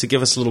to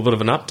give us a little bit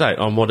of an update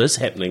on what is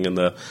happening in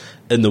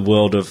the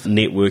world of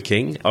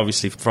networking.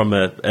 Obviously, from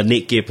a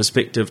Netgear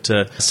perspective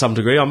to some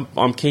degree,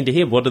 I'm keen to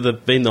hear what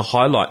have been the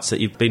highlights that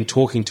you've been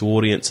talking to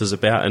audiences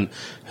about, and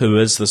who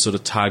is the sort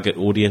of target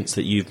audience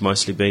that you've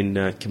mostly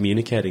been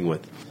communicating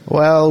with.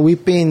 Well,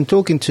 we've been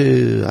talking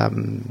to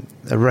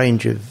a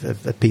range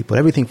of people,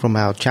 everything from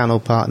our channel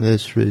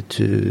partners through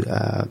to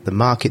the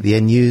market, the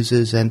end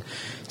users, and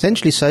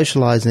essentially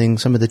socializing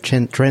some of the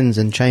trends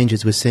and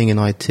changes we're seeing in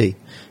IT.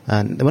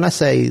 And when I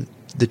say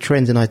the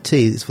trends in IT,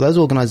 it's for those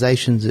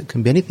organizations that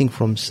can be anything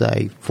from,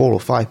 say, 4 or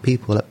 5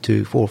 people up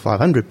to 400 or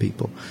 500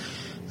 people.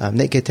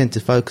 Netgear tend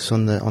to focus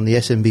on the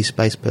SMB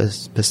space per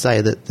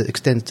se that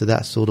extends to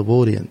that sort of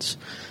audience.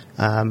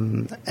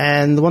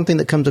 And the one thing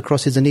that comes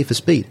across is the need for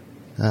speed.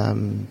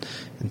 In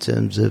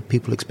terms of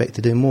people expect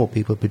to do more.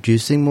 People are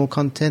producing more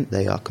content.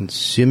 They are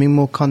consuming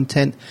more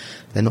content.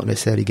 They're not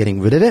necessarily getting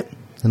rid of it.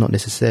 They're not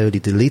necessarily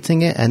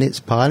deleting it, and it's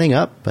piling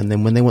up. And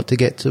then when they want to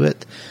get to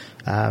it,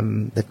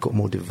 they've got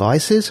more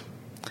devices.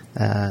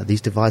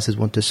 These devices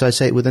want to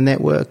associate with the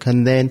network,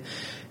 and then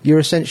you're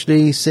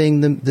essentially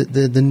seeing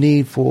the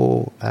need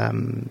for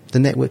the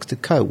networks to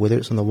cope, whether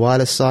it's on the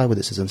wireless side, whether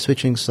it's on the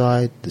switching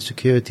side, the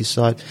security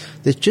side.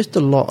 There's just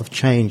a lot of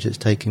change that's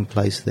taking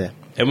place there.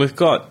 And we've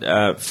got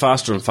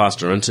faster and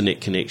faster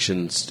internet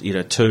connections,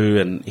 too.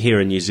 And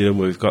here in New Zealand,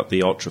 we've got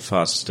the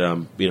ultra-fast,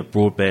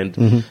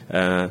 broadband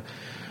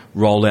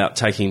rollout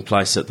taking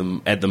place at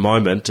the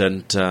moment.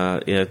 And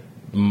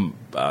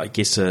I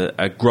guess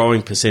a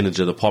growing percentage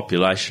of the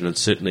population, and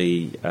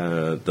certainly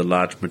the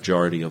large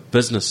majority of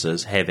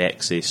businesses, have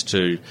access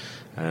to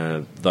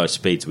those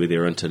speeds where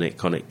their internet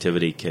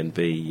connectivity can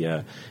be,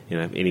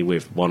 anywhere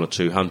from 100 or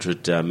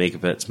 200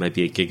 megabits,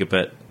 maybe a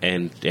gigabit,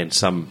 and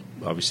some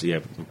obviously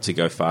able to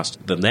go faster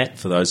than that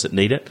for those that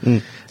need it.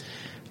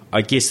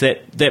 I guess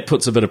that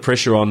puts a bit of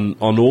pressure on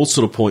all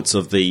sort of points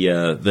of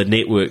the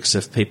networks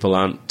if people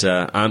aren't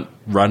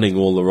running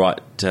all the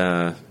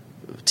right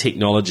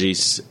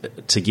technologies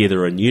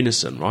together in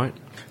unison, right?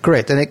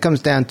 Correct, and it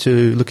comes down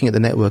to looking at the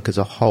network as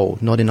a whole,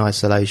 not in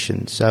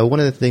isolation. So one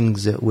of the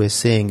things that we're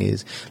seeing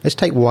is, let's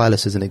take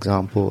wireless as an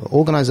example.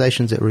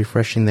 Organizations that are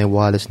refreshing their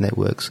wireless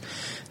networks,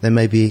 they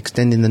may be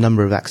extending the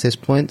number of access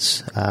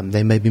points,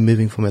 they may be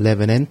moving from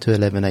 11N to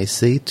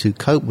 11AC to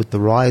cope with the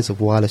rise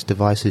of wireless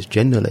devices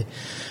generally.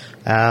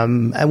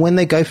 And when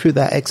they go through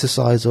that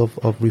exercise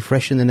of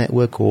refreshing the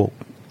network or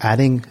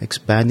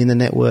expanding the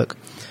network,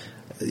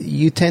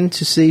 you tend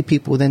to see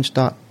people then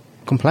start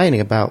complaining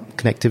about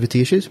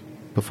connectivity issues,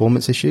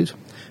 performance issues,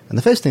 and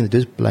the first thing they do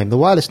is blame the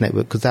wireless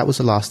network because that was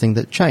the last thing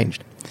that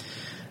changed.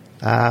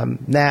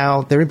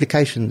 Now, there are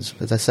implications,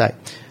 as I say.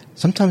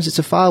 Sometimes it's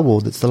a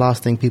firewall that's the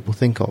last thing people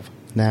think of.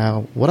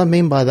 Now, what I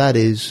mean by that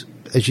is,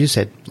 as you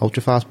said,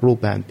 ultra-fast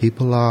broadband.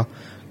 People are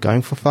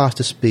going for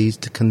faster speeds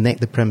to connect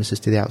the premises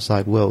to the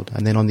outside world.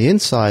 And then on the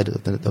inside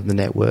of the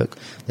network,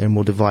 there are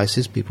more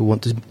devices. People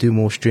want to do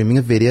more streaming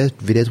of video.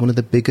 Video is one of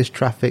the biggest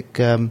traffic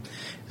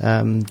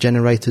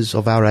generators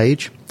of our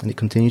age, and it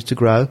continues to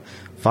grow.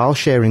 File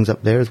sharing's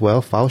up there as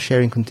well. File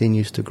sharing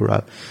continues to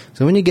grow.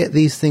 So when you get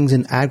these things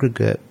in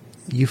aggregate,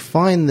 you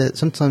find that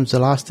sometimes the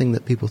last thing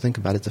that people think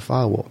about is the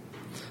firewall.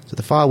 So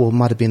the firewall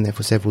might have been there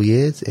for several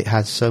years. It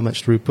has so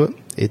much throughput.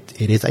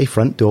 It is a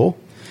front door.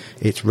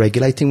 It's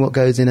regulating what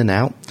goes in and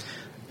out.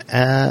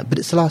 But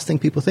it's the last thing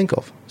people think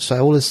of.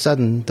 So all of a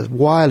sudden, the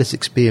wireless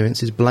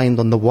experience is blamed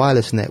on the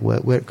wireless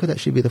network, where it could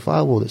actually be the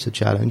firewall that's a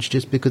challenge,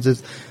 just because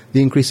of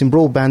the increase in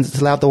broadband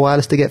that's allowed the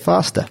wireless to get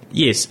faster.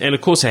 Yes, and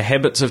of course our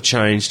habits have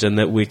changed in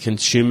that we're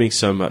consuming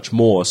so much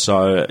more.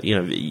 So,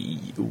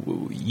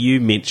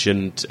 you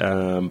mentioned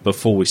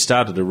before we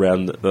started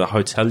around the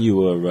hotel you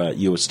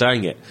were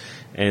staying at,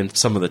 and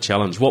some of the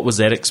challenge. What was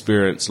that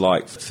experience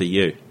like for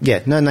you?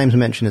 Yeah, no names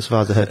mentioned as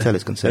far as the hotel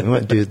is concerned. We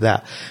won't do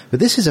that. But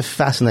this is a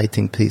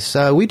fascinating piece.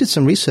 So we did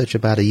some research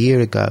about a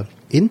year ago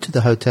into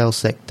the hotel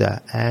sector,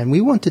 and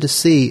we wanted to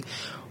see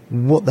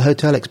what the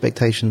hotel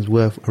expectations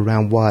were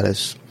around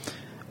wireless.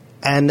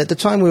 And at the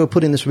time we were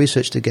putting this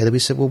research together, we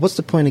said, well, what's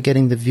the point of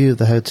getting the view of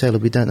the hotel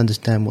if we don't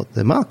understand what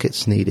the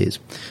market's need is?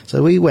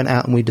 So we went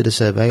out and we did a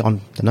survey on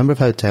the number of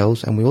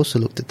hotels, and we also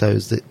looked at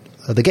those that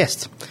the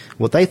guests,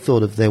 what they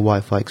thought of their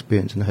Wi-Fi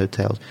experience in the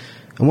hotels.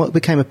 And what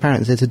became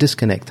apparent is there's a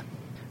disconnect.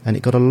 And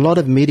it got a lot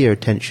of media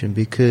attention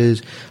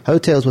because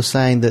hotels were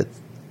saying that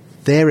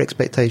their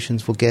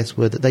expectations for guests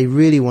were that they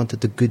really wanted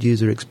the good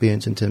user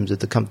experience in terms of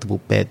the comfortable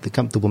bed, the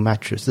comfortable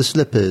mattress, the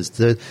slippers,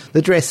 the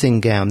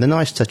dressing gown, the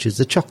nice touches,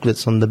 the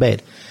chocolates on the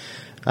bed.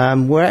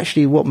 Where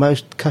actually what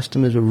most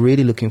customers were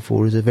really looking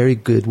for is a very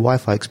good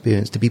Wi-Fi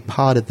experience to be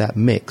part of that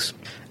mix.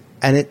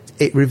 And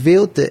it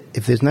revealed that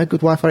if there's no good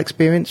Wi-Fi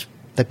experience,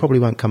 they probably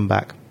won't come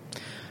back.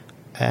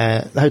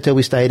 The hotel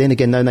we stayed in,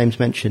 again, no names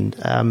mentioned,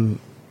 a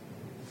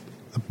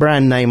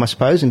brand name, I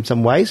suppose, in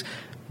some ways,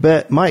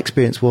 but my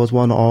experience was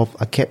one of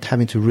I kept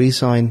having to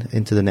re-sign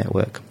into the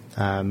network.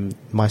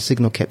 My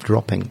signal kept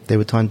dropping. There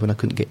were times when I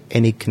couldn't get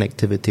any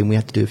connectivity, and we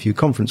had to do a few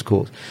conference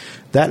calls.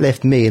 That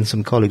left me and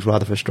some colleagues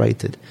rather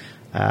frustrated.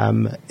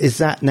 Is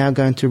that now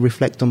going to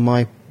reflect on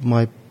my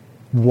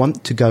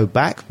want to go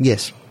back?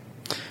 Yes.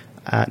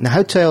 Now,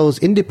 hotels,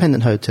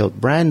 independent hotels,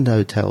 brand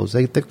hotels,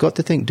 they've got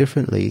to think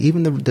differently.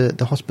 Even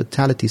the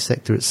hospitality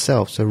sector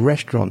itself, so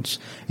restaurants,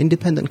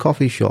 independent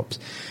coffee shops,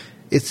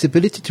 its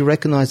ability to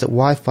recognize that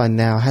Wi-Fi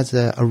now has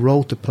a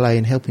role to play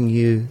in helping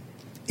you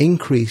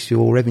increase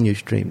your revenue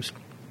streams.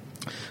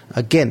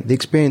 Again, the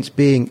experience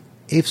being,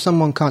 if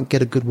someone can't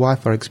get a good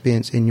Wi-Fi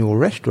experience in your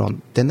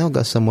restaurant, then they'll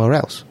go somewhere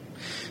else.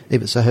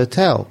 If it's a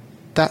hotel,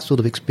 that sort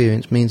of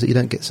experience means that you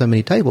don't get so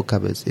many table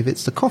covers. If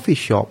it's the coffee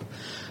shop,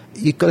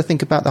 you've got to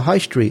think about the high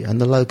street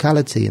and the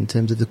locality in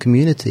terms of the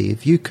community.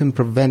 If you can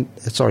present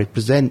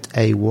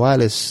a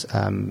wireless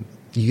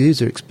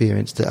user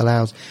experience that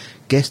allows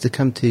guests to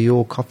come to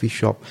your coffee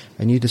shop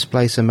and you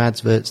display some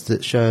adverts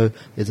that show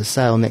there's a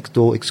sale next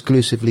door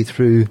exclusively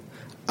through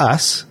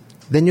us,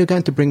 then you're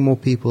going to bring more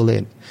people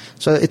in.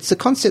 So it's the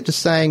concept of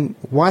saying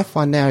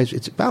Wi-Fi now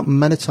it's about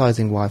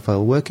monetizing Wi-Fi,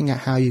 or working out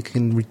how you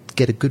can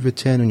get a good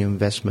return on your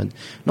investment,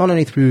 not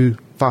only through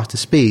faster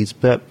speeds,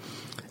 but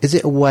Is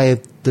it a way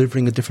of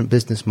delivering a different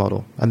business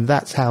model? And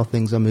that's how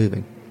things are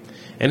moving.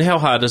 And how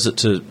hard is it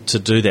to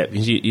do that?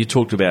 You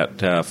talked about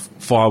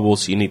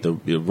firewalls. You need the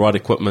right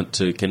equipment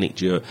to connect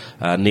your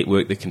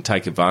network that can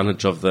take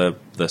advantage of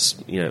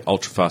this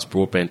ultra-fast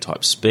broadband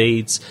type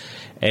speeds.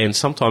 And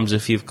sometimes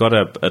if you've got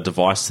a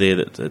device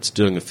there that's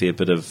doing a fair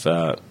bit of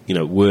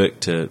work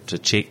to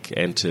check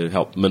and to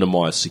help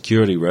minimise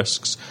security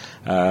risks,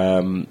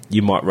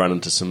 you might run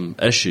into some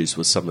issues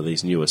with some of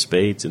these newer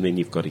speeds, and then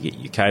you've got to get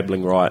your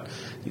cabling right.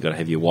 You've got to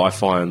have your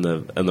Wi-Fi in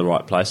the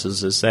right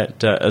places. Is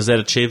that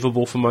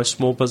achievable for most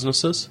small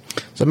businesses?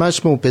 So most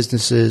small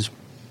businesses,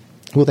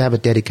 will they have a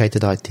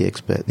dedicated IT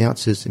expert? The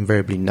answer is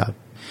invariably no.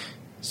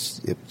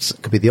 It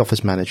could be the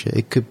office manager.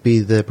 It could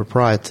be the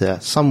proprietor.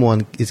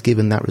 Someone is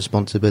given that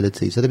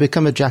responsibility. So they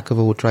become a jack of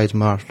all trades,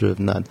 master of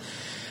none.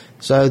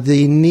 So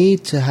the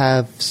need to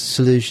have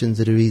solutions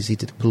that are easy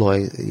to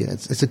deploy,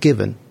 it's a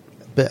given.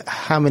 But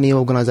how many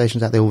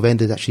organizations out there or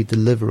vendors actually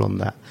deliver on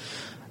that?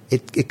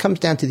 It comes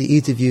down to the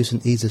ease of use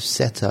and ease of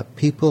setup.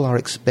 People are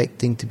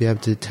expecting to be able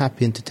to tap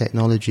into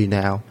technology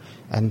now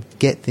and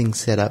get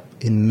things set up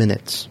in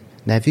minutes.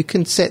 Now, if you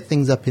can set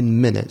things up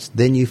in minutes,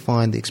 then you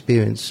find the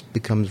experience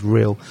becomes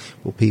real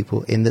for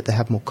people in that they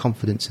have more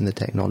confidence in the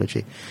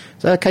technology.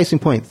 So, a case in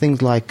point,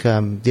 things like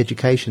the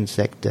education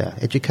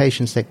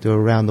sector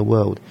around the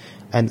world,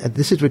 and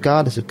this is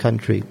regardless of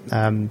country,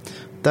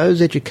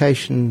 those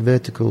education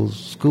verticals,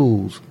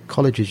 schools,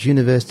 colleges,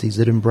 universities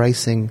that are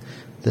embracing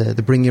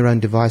the bring your own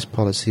device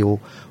policy or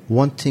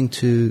wanting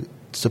to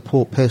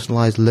support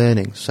personalised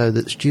learning so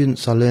that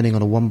students are learning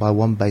on a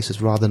one-by-one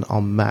basis rather than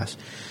en masse.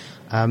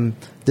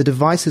 The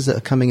devices that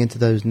are coming into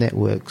those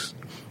networks,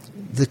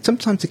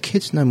 sometimes the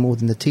kids know more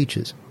than the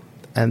teachers.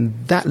 And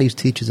that leaves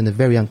teachers in a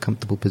very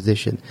uncomfortable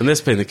position. And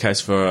that's been the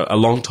case for a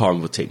long time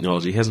with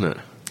technology, hasn't it?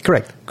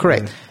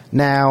 Correct.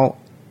 Now,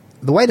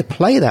 the way to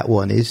play that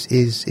one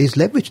is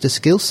leverage the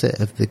skill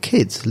set of the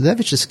kids,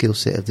 leverage the skill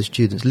set of the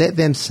students, let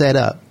them set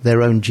up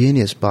their own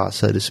genius bar,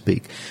 so to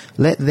speak.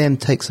 Let them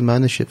take some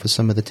ownership for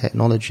some of the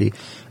technology.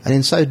 And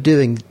in so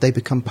doing, they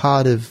become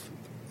part of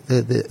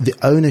the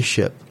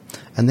ownership.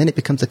 And then it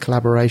becomes a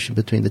collaboration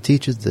between the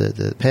teachers,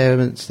 the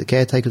parents, the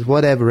caretakers,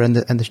 whatever, and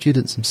the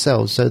students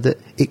themselves, so that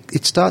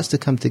it starts to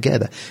come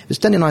together. If it's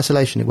done in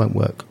isolation, it won't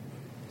work.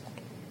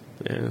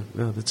 Yeah,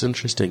 no, that's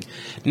interesting.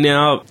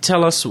 Now,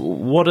 tell us,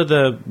 what are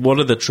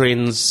the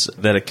trends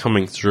that are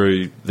coming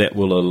through that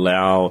will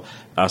allow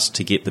us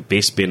to get the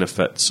best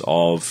benefits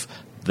of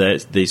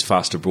these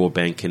faster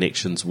broadband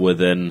connections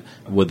within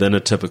a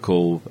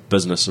typical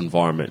business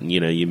environment? And,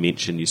 you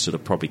mentioned you sort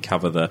of probably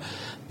cover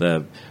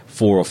the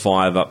 4 or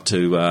 5 up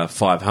to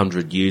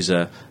 500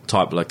 user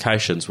type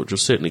locations, which will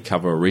certainly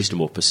cover a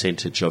reasonable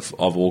percentage of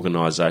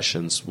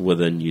organisations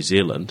within New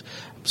Zealand.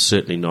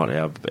 Certainly not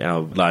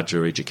our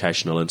larger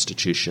educational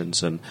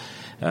institutions and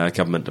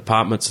government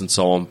departments and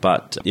so on,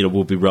 but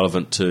will be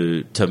relevant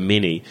to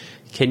many.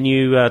 Can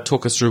you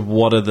talk us through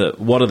what are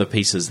the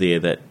pieces there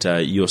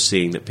that you're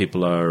seeing that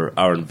people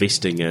are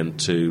investing in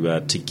to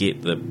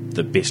get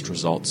the best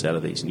results out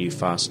of these new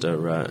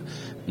faster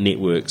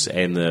networks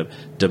and the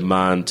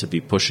demand to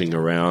be pushing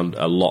around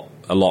a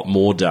lot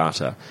more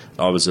data?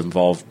 I was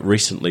involved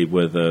recently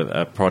with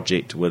a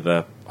project with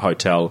a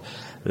hotel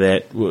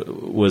that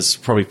was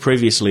probably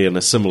previously in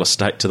a similar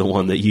state to the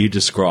one that you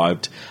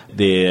described.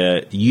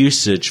 Their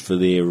usage for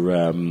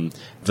their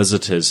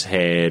visitors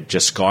had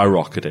just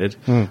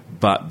skyrocketed,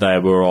 but they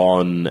were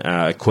on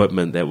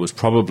equipment that was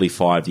probably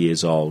 5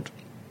 years old.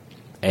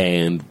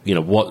 And,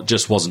 what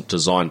just wasn't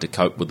designed to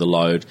cope with the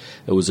load.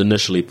 It was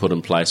initially put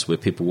in place where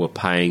people were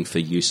paying for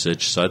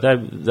usage, so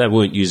they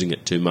weren't using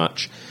it too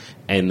much.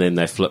 And then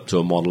they flipped to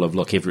a model of,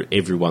 look,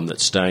 everyone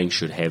that's staying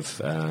should have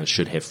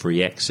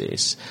free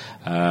access,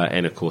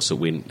 and of course it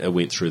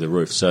went through the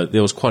roof. So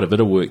there was quite a bit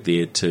of work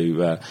there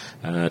to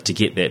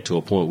get that to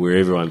a point where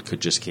everyone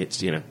could just get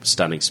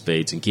stunning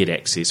speeds and get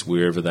access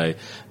wherever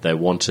they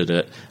wanted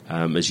it.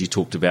 As you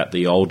talked about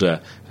the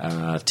older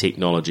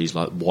technologies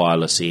like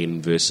wireless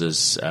N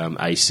versus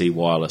AC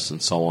wireless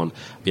and so on,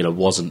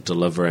 wasn't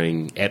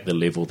delivering at the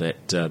level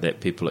that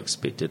people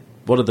expected.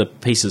 What are the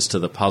pieces to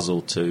the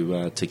puzzle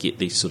to get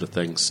these sort of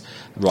things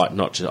right,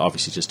 not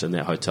obviously just in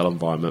that hotel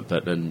environment,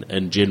 but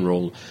in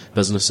general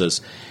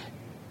businesses?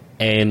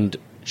 And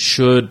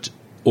should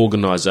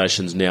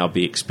organisations now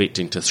be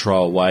expecting to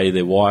throw away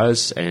their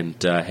wires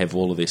and have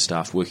all of their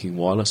staff working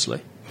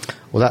wirelessly?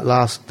 Well,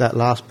 that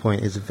last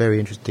point is a very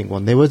interesting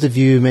one. There was a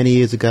view many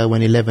years ago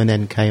when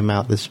 11N came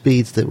out, the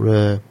speeds that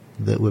were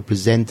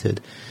presented.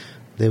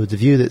 There was a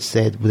view that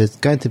said, well, there's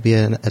going to be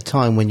a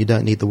time when you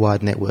don't need the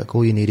wired network.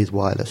 All you need is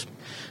wireless.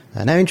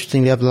 Now,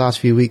 interestingly, over the last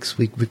few weeks,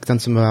 we've done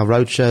some of our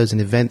road shows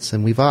and events,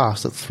 and we've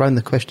thrown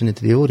the question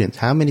into the audience,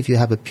 how many of you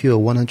have a pure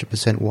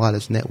 100%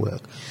 wireless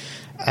network?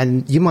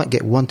 And you might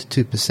get 1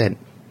 to 2%.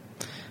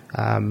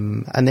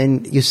 And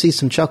then you see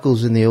some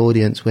chuckles in the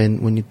audience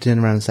when you turn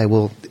around and say,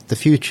 well, the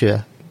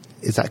future,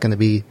 is that going to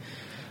be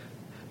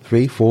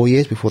 3-4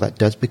 years before that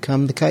does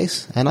become the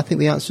case? And I think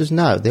the answer is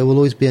no. There will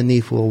always be a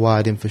need for a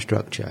wired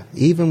infrastructure.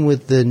 Even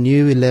with the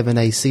new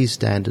 11AC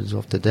standards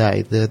of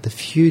today, the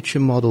future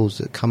models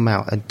that come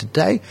out, and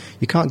today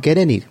you can't get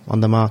any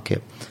on the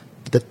market,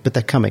 but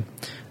they're coming.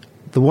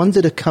 The ones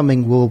that are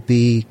coming will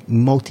be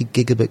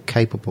multi-gigabit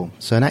capable.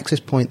 So an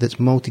access point that's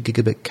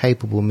multi-gigabit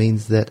capable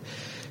means that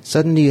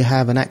suddenly you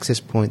have an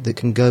access point that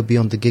can go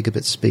beyond the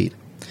gigabit speed.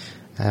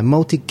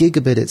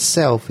 Multi-gigabit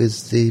itself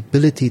is the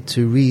ability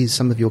to reuse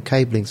some of your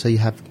cabling. So you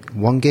have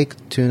 1 gig,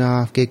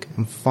 2.5 gig,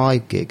 and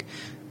 5 gig.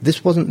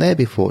 This wasn't there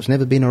before. It's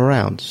never been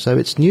around. So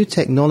it's new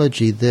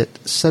technology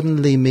that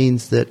suddenly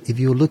means that if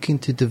you're looking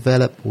to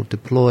develop or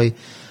deploy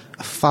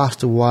a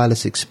faster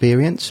wireless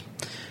experience,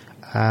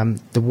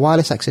 the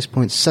wireless access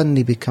points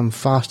suddenly become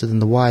faster than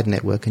the wired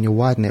network, and your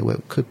wired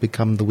network could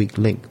become the weak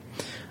link.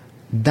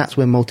 That's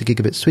where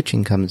multi-gigabit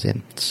switching comes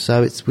in.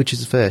 So it's which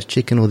is first,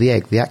 chicken or the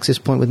egg, the access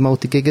point with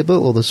multi-gigabit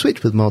or the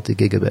switch with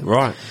multi-gigabit?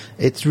 Right.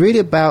 It's really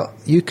about,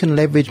 you can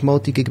leverage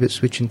multi-gigabit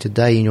switching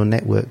today in your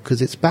network because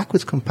it's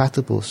backwards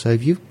compatible. So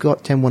if you've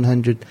got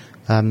 10100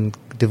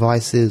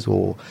 devices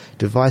or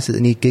devices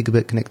that need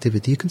gigabit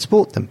connectivity, you can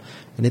support them.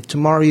 And if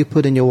tomorrow you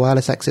put in your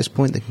wireless access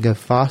point that can go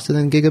faster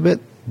than gigabit,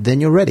 then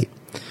you're ready.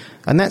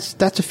 And that's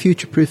a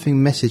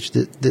future-proofing message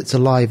that's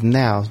alive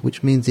now,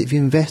 which means that if you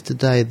invest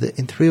today, that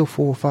in 3 or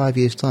 4 or 5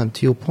 years' time,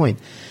 to your point,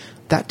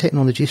 that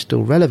technology is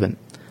still relevant.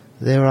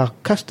 There are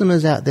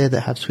customers out there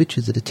that have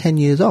switches that are 10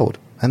 years old,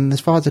 and as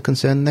far as they're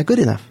concerned, they're good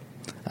enough.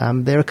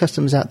 There are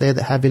customers out there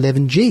that have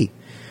 11G,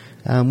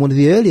 one of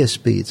the earlier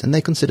speeds, and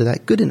they consider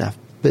that good enough,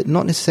 but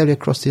not necessarily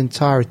across the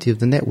entirety of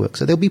the network.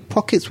 So there'll be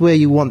pockets where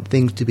you want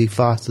things to be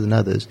faster than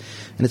others,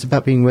 and it's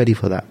about being ready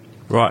for that.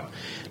 Right.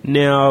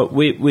 Now,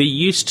 we're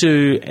used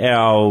to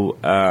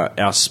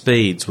our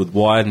speeds with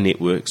wired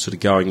networks sort of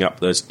going up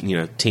those,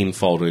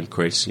 tenfold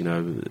increase.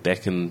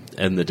 Back in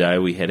the day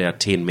we had our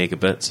 10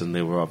 megabits, and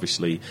there were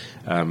obviously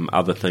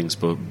other things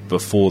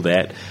before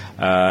that,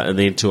 and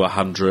then to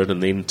 100,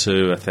 and then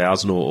to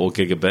 1,000 or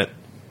gigabit,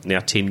 now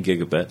 10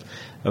 gigabit.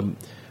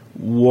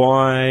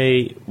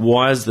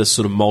 Why is this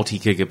sort of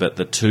multi-gigabit,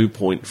 the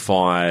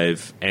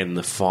 2.5 and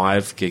the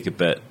 5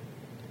 gigabit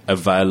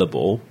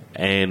available,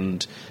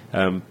 and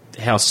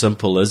how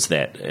simple is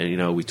that?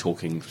 Are we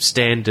talking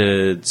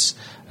standards?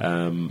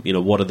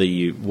 What are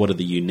the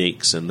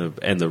uniques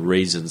and the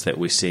reasons that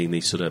we're seeing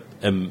these sort of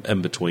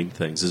in between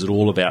things? Is it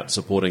all about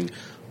supporting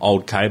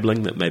old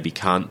cabling that maybe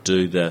can't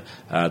do the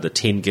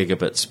 10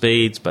 gigabit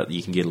speeds, but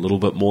you can get a little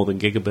bit more than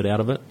gigabit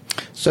out of it?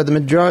 So the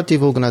majority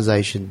of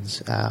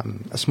organisations,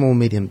 a small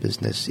medium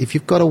business, if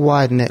you've got a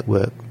wired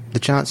network, the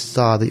chances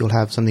are that you'll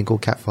have something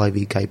called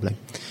Cat5e cabling.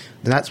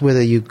 And that's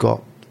whether you've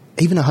got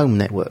even a home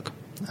network.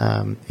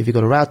 If you've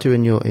got a router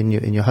in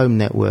your home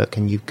network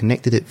and you've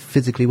connected it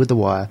physically with the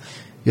wire,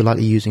 you're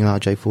likely using an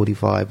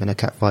RJ45 and a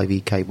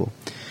Cat5e cable.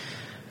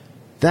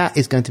 That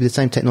is going to be the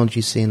same technology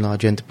you see in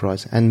large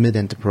enterprise and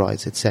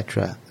mid-enterprise,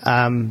 etc.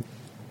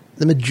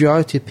 The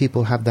majority of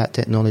people have that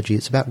technology.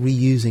 It's about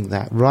reusing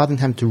that rather than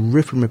having to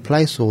rip and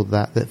replace all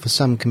that for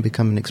some can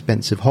become an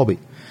expensive hobby.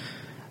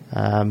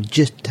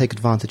 Just take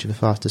advantage of a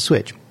faster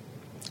switch.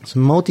 So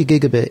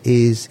multi-gigabit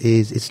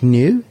it's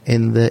new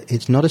in that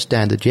it's not a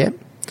standard yet.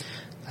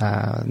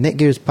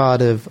 Netgear is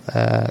part of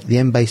the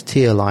M-Base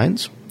T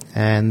Alliance,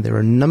 and there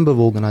are a number of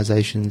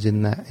organisations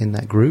in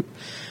that group.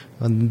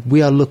 And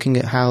we are looking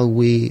at how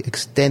we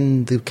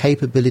extend the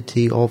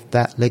capability of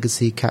that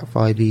legacy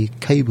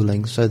Cat5e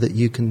cabling so that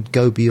you can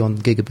go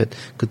beyond gigabit,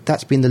 because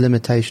that's been the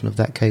limitation of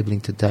that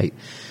cabling to date.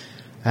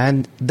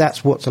 And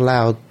that's what's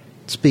allowed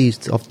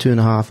speeds of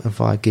 2.5 and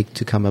 5 gig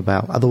to come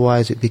about.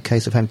 Otherwise, it'd be a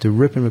case of having to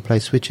rip and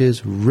replace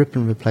switches, rip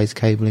and replace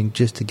cabling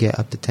just to get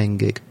up to 10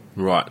 gig.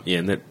 Right, yeah,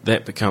 and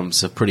that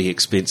becomes a pretty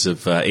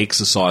expensive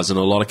exercise in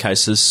a lot of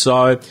cases.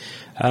 So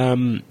how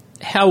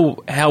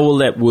will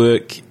that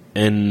work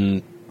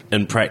in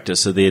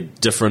practice? Are there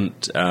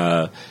different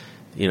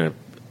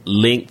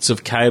lengths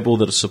of cable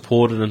that are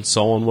supported and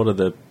so on? Are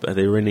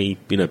there any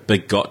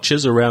big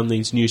gotchas around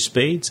these new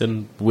speeds,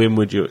 and when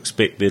would you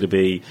expect there to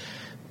be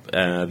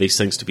these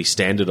things to be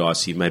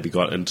standardised? So you've maybe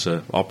got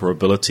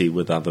interoperability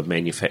with other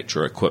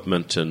manufacturer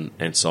equipment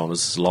and so on. Is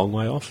this a long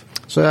way off?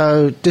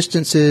 So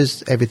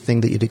distances,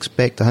 everything that you'd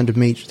expect, 100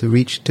 meters to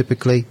reach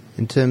typically.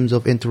 In terms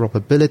of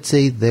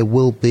interoperability, there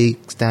will be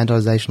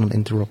standardisation on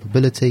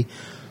interoperability.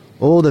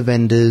 All the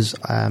vendors,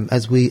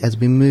 as we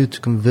move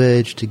to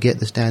converge to get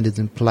the standards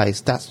in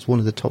place, that's one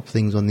of the top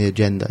things on the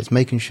agenda. It's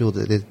making sure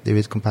that there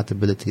is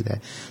compatibility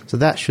there. So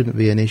that shouldn't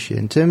be an issue.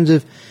 In terms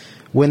of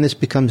when this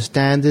becomes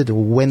standard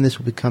or when this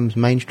becomes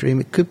mainstream,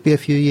 it could be a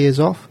few years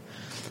off.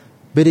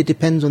 But it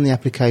depends on the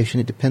application,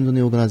 it depends on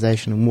the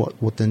organisation and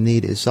what the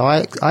need is. So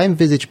I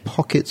envisage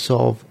pockets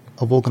of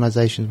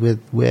organisations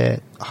where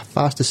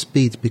faster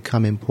speeds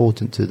become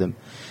important to them.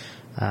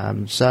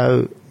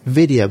 So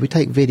video, we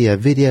take video.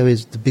 Video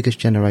is the biggest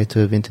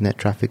generator of internet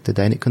traffic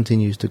today, and it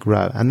continues to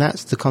grow. And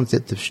that's the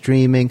concept of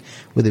streaming,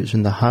 whether it's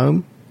in the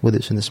home, whether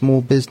it's in a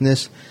small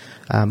business,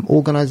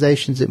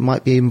 organisations that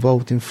might be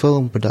involved in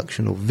film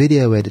production or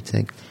video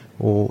editing.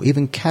 or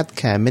even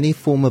CAD/CAM, any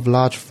form of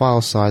large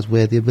file size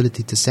where the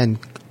ability to send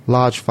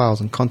large files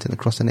and content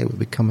across the network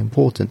become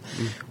important,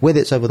 whether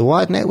it's over the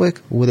wired network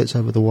or whether it's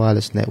over the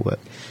wireless network.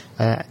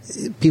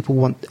 People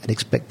want and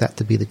expect that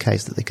to be the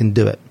case, that they can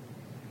do it.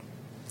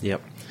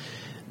 Yep.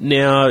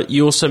 Now,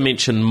 you also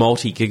mentioned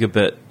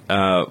multi-gigabit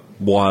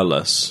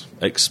wireless.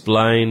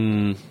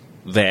 Explain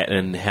that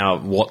and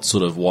what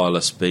sort of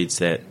wireless speeds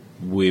that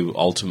we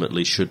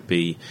ultimately should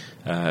be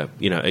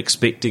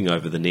expecting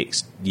over the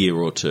next year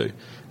or two.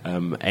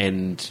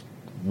 And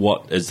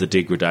what is the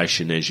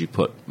degradation as you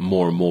put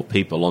more and more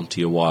people onto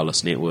your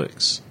wireless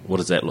networks? What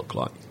does that look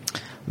like?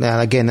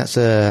 Now, again, that's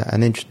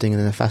an interesting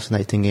and a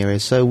fascinating area.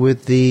 So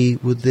with the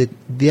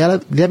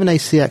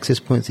 11AC access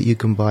points that you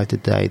can buy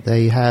today,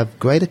 they have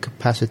greater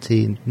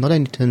capacity, not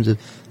only in terms of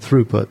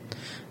throughput,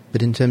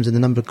 but in terms of the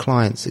number of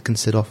clients that can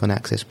sit off an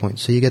access point.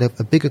 So you get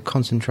a bigger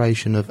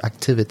concentration of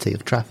activity,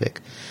 of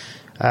traffic.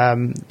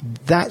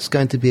 That's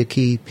going to be a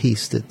key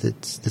piece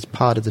that's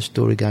part of the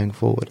story going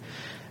forward.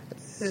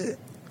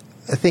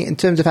 I think in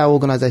terms of how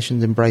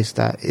organizations embrace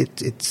that,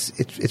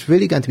 it's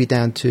really going to be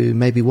down to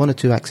maybe one or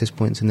two access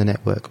points in the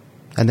network,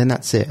 and then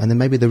that's it. And then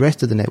maybe the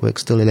rest of the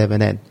network's still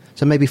 11N.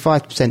 So maybe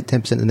 5%,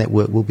 10% of the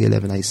network will be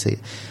 11AC.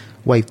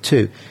 Wave 2.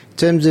 In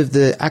terms of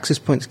the access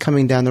points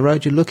coming down the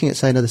road, you're looking at,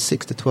 say, another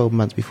 6 to 12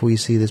 months before you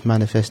see this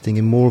manifesting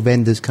in more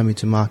vendors coming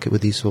to market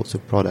with these sorts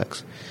of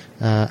products.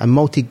 And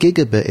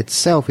multi-gigabit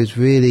itself is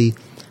really,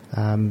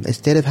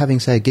 instead of having,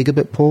 say, a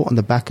gigabit port on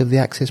the back of the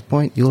access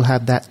point, you'll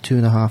have that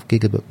 2.5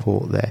 gigabit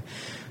port there.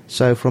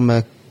 So from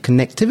a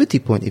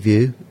connectivity point of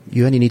view,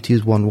 you only need to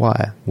use one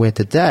wire, where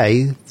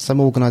today, some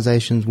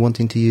organizations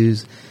wanting to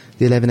use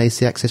the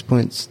 11AC access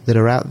points that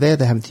are out there,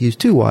 they're having to use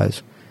two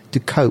wires to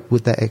cope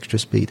with that extra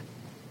speed.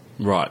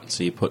 Right,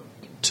 so you put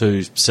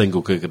two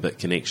single gigabit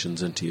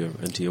connections into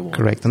your wire.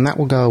 Correct, and that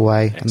will go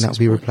away, and that will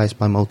be replaced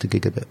by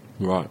multi-gigabit.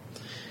 Right.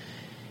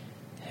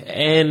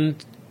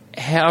 And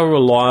how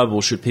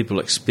reliable should people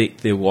expect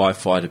their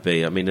Wi-Fi to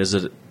be? I mean, is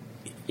it,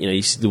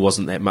 you said there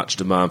wasn't that much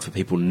demand for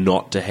people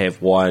not to have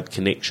wired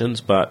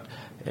connections, but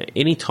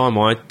any time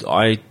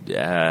I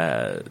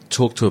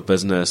talk to a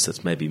business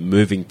that's maybe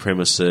moving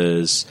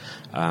premises,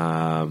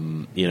 they're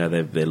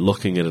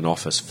looking at an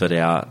office fit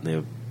out, and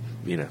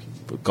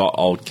they've got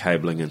old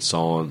cabling and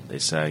so on, they're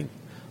saying,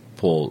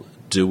 Paul,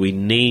 do we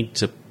need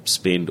to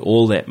spend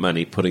all that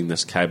money putting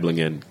this cabling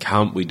in?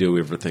 Can't we do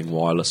everything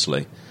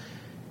wirelessly?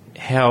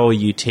 How are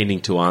you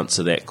tending to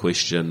answer that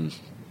question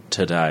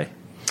today?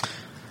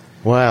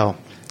 Well,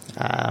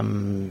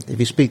 if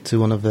you speak to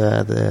one of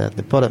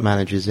the product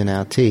managers in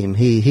our team,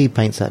 he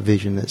paints that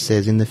vision that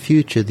says in the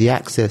future the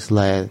access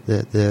layer,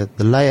 the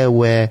layer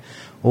where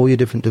all your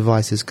different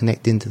devices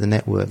connect into the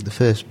network, the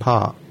first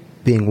part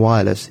being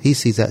wireless, he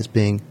sees that as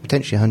being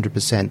potentially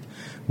 100%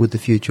 with the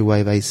future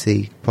Wave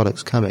AC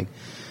products coming.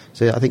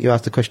 So I think you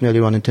asked the question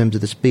earlier on in terms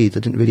of the speeds. I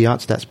didn't really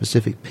answer that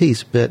specific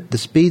piece, but the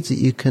speeds that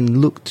you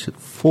can look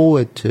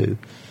forward to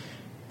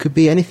could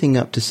be anything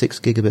up to 6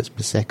 gigabits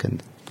per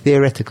second.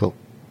 Theoretical.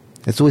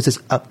 It's always this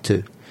up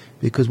to,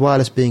 because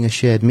wireless being a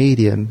shared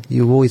medium,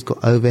 you've always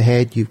got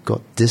overhead, you've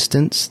got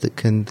distance that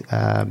can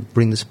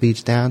bring the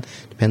speeds down.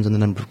 Depends on the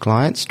number of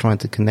clients trying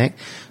to connect.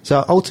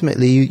 So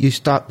ultimately, you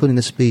start putting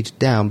the speeds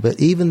down. But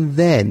even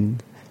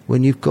then,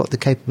 when you've got the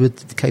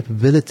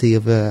capability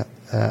of an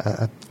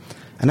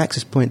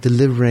access point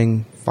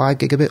delivering 5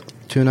 gigabit,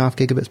 2.5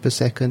 gigabits per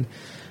second,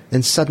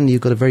 then suddenly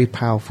you've got a very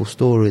powerful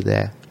story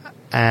there.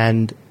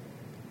 And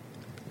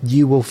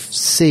you will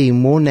see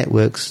more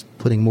networks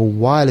putting more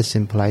wireless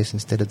in place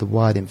instead of the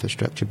wired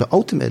infrastructure. But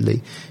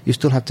ultimately, you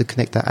still have to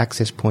connect that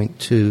access point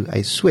to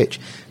a switch.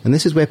 And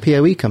this is where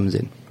PoE comes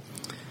in.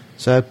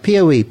 So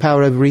PoE,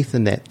 power over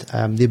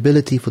Ethernet, the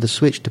ability for the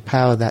switch to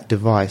power that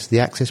device, the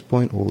access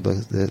point or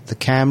the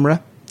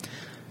camera,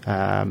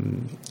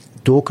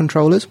 door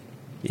controllers.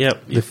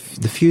 Yep. The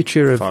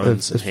future of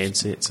phones and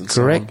handsets and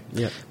correct. So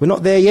on. Yep. We're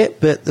not there yet,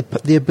 but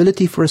the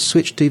ability for a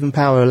switch to even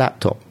power a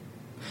laptop.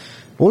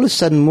 All of a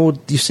sudden,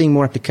 you're seeing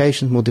more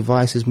applications, more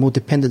devices, more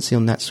dependency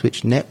on that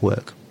switch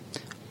network,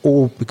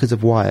 all because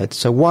of wired.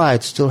 So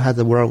wired still has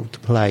a role to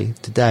play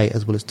today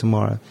as well as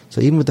tomorrow. So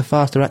even with the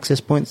faster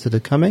access points that are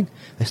coming,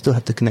 they still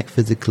have to connect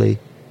physically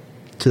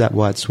to that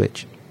wired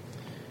switch.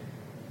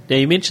 Now,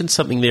 you mentioned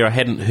something there I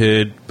hadn't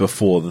heard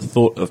before, the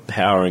thought of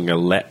powering a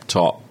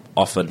laptop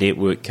off a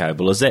network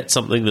cable. Is that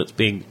something that's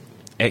being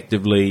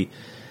actively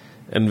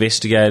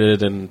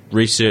investigated and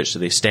researched? Are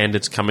there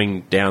standards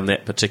coming down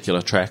that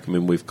particular track? I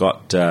mean, we've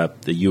got the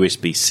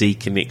USB-C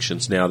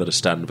connections now that are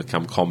starting to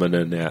become common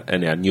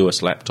in our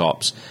newest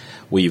laptops,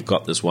 where you've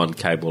got this one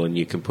cable and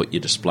you can put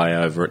your display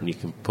over it, and you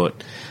can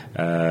put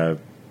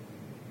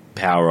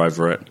power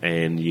over it,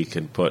 and you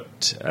can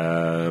put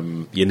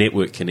your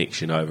network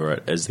connection over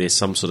it. Is there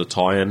some sort of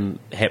tie-in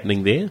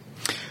happening there?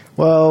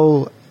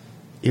 Well,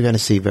 you're going to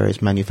see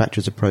various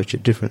manufacturers approach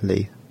it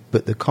differently,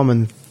 but the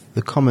common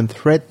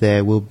thread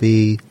there will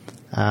be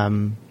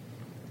how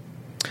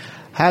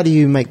do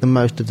you make the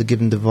most of the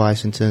given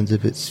device in terms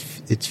of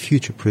its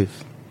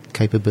future-proof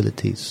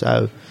capabilities.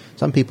 So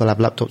some people have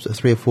laptops that are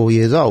 3 or 4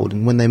 years old,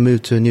 and when they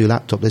move to a new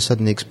laptop, they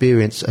suddenly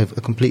experience a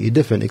completely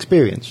different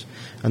experience,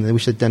 and they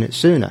wish they'd done it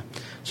sooner.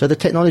 So the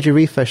technology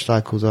refresh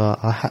cycles are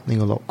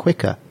happening a lot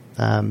quicker.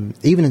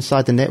 Even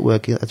inside the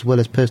network, as well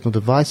as personal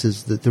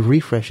devices, the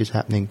refresh is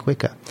happening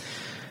quicker.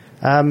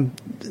 In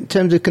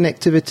terms of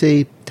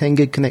connectivity, 10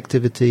 gig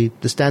connectivity,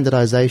 the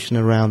standardization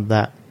around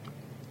that,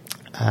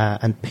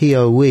 and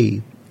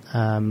PoE,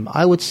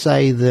 I would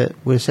say that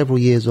we're several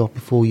years off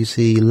before you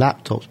see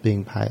laptops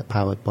being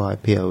powered by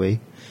PoE.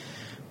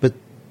 But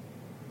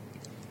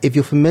if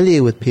you're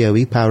familiar with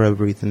PoE, Power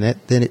over Ethernet,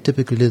 then it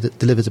typically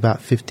delivers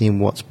about 15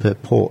 watts per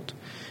port.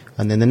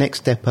 And then the next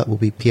step up will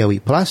be PoE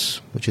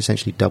Plus, which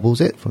essentially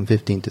doubles it from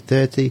 15 to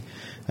 30.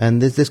 And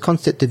there's this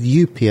concept of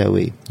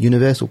UPoE,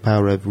 Universal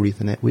Power over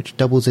Ethernet, which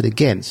doubles it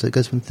again. So it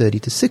goes from 30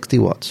 to 60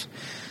 watts.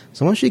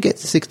 So once you get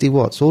to 60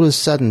 watts, all of a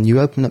sudden you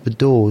open up the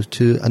doors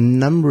to a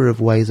number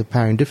of ways of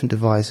powering different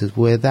devices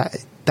where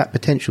that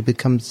potential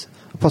becomes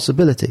a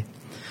possibility.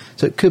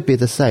 So it could be,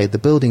 as I say, the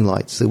building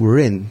lights that we're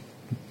in,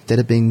 that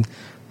are being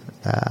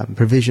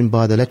provisioned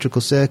by the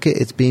electrical circuit,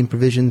 it's being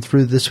provisioned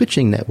through the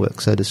switching network,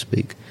 so to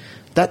speak.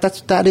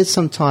 That is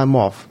some time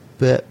off,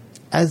 but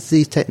as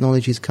these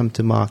technologies come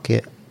to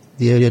market,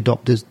 the early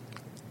adopters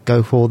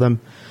go for them,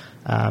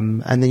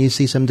 and then you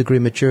see some degree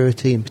of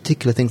maturity, in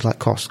particular things like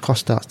cost. Cost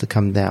starts to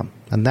come down,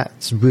 and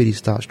that really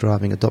starts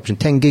driving adoption.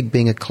 10 gig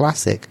being a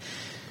classic,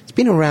 it's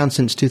been around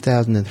since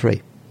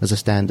 2003 as a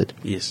standard.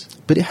 Yes.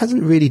 But it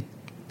hasn't really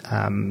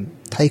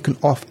taken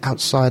off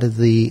outside of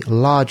the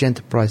large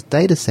enterprise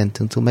data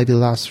center until maybe the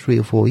last 3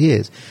 or 4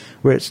 years,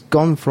 where it's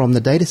gone from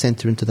the data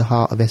center into the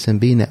heart of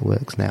SMB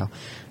networks now.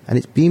 And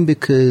it's been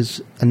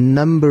because a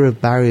number of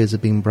barriers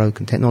have been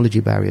broken, technology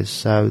barriers,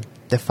 so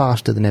they're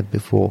faster than ever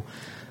before.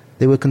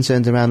 There were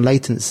concerns around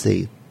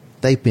latency.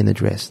 They've been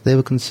addressed. There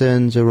were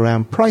concerns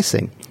around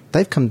pricing.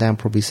 They've come down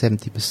probably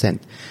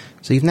 70%.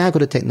 So you've now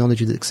got a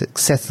technology that's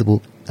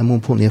accessible and, more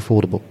importantly,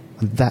 affordable.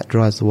 And that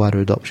drives the wider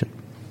adoption.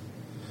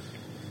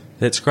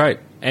 That's great.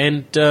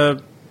 And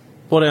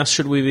what else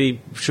should we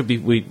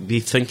be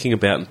thinking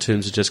about in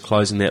terms of just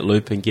closing that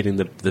loop and getting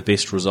the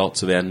best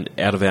results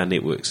out of our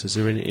networks? Is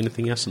there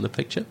anything else in the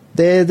picture?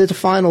 There's a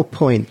final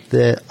point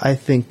that I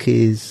think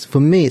is,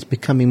 for me, it's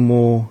becoming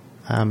more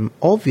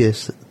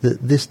obvious that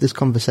this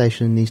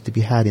conversation needs to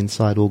be had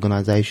inside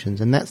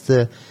organizations, and that's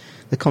the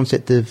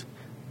concept of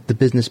the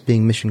business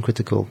being mission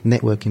critical,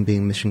 networking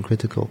being mission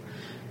critical.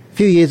 A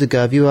few years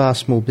ago, if you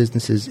asked small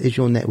businesses, is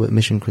your network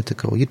mission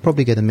critical, you'd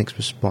probably get a mixed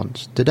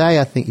response.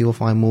 Today, I think you'll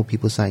find more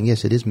people saying,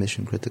 yes, it is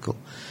mission critical.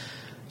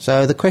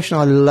 So the question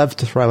I love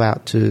to throw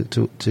out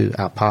to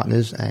our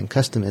partners and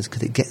customers,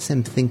 because it gets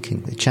them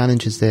thinking, it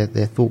challenges their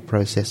thought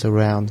process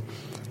around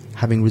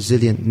having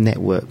resilient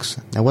networks.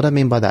 Now, what I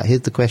mean by that,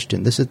 here's the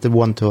question. This is the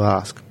one to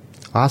ask.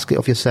 Ask it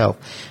of yourself.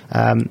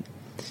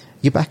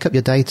 You back up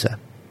your data.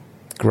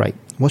 Great.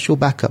 What's your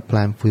backup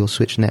plan for your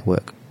switch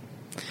network?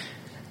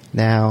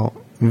 Now,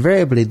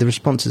 invariably, the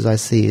responses I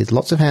see is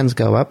lots of hands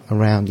go up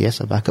around, yes,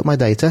 I back up my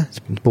data.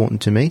 It's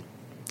important to me.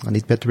 I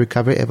need to be able to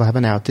recover it if I have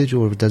an outage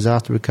or a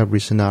disaster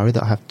recovery scenario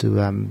that I have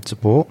to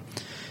support.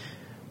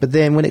 But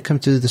then when it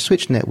comes to the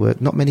switch network,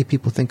 not many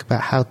people think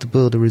about how to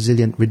build a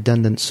resilient,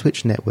 redundant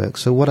switch network.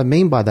 So what I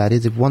mean by that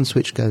is if one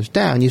switch goes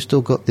down, you've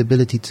still got the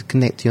ability to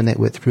connect to your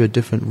network through a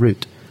different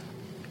route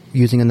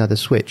using another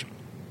switch.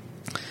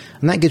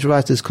 And that gives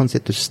rise to this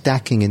concept of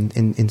stacking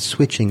in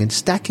switching. And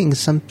stacking is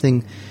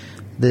something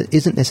that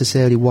isn't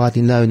necessarily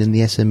widely known in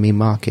the SME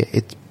market.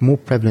 It's more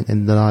prevalent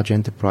in the large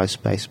enterprise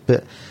space.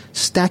 But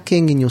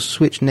stacking in your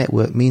switch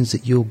network means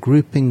that you're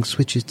grouping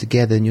switches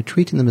together and you're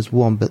treating them as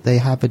one, but they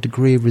have a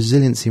degree of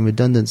resiliency and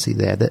redundancy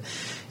there that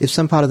if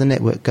some part of the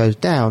network goes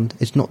down,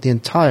 it's not the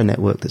entire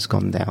network that's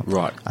gone down.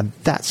 Right. And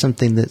that's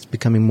something that's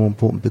becoming more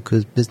important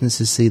because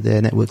businesses see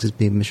their networks as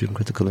being mission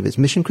critical. If it's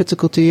mission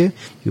critical to you,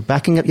 you're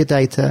backing up your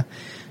data,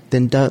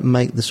 then don't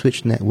make the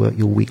switch network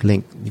your weak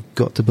link. You've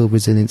got to build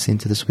resiliency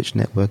into the switch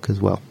network as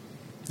well.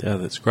 Yeah,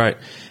 that's great.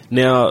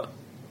 Now,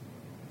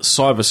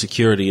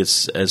 cybersecurity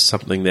is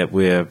something that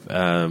we're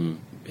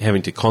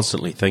having to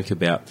constantly think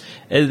about.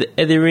 Are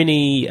there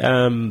any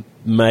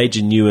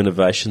major new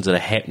innovations that are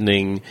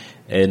happening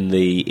in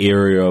the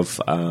area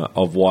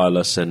of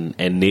wireless and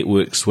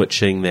network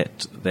switching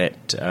that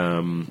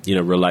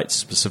relates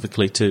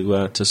specifically to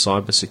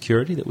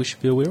cybersecurity that we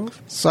should be aware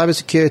of?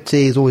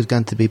 Cybersecurity is always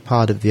going to be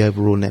part of the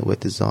overall network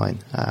design.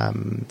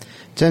 In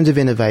terms of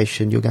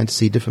innovation, you're going to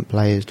see different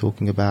players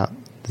talking about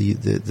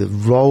the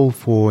role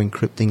for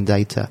encrypting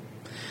data.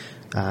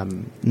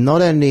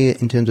 Not only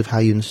in terms of how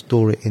you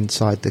store it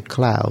inside the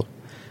cloud,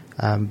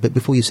 but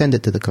before you send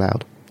it to the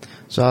cloud.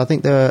 So I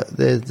think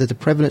there's a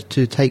prevalence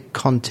to take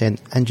content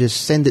and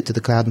just send it to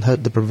the cloud and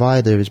hope the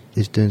provider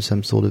is doing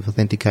some sort of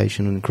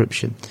authentication and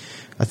encryption.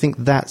 I think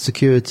that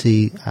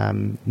security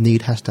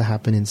need has to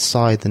happen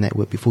inside the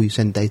network before you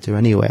send data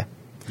anywhere.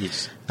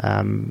 Yes.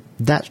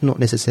 That's not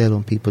necessarily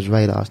on people's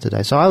radars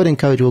today. So I would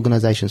encourage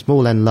organizations,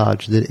 small and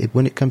large, that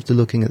when it comes to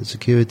looking at the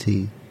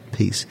security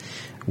piece,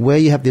 where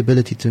you have the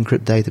ability to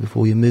encrypt data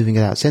before you're moving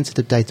it out,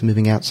 sensitive data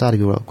moving outside of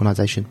your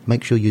organization,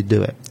 make sure you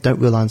do it. Don't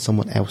rely on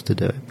someone else to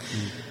do it.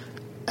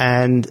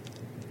 And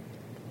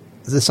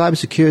the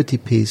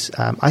cybersecurity piece,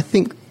 I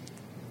think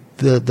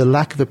the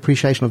lack of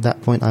appreciation of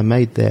that point I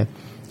made there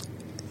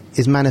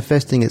is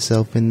manifesting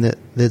itself in that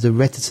there's a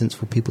reticence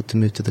for people to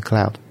move to the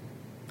cloud.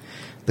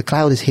 The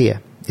cloud is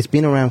here. It's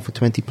been around for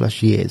 20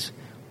 plus years.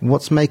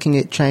 What's making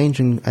it change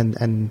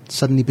and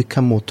suddenly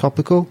become more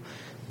topical?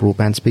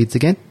 Broadband speeds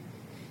again,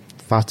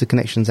 faster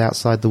connections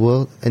outside the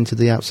world, into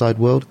the outside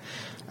world,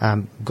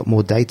 got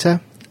more data.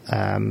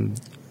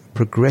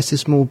 Progressive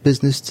small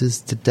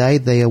businesses today,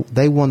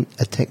 they want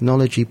a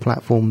technology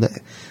platform that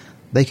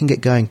they can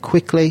get going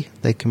quickly,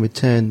 they can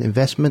return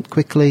investment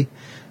quickly.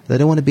 They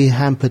don't want to be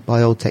hampered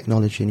by old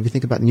technology. And if you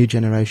think about the new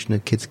generation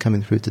of kids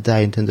coming through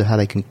today in terms of how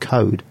they can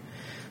code,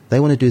 they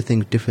want to do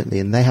things differently,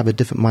 and they have a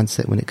different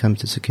mindset when it comes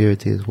to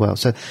security as well.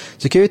 So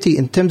security,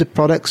 in terms of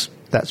products,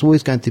 that's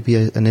always going to be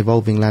an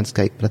evolving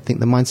landscape, but I think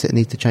the mindset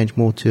needs to change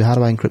more to how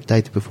do I encrypt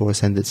data before I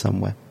send it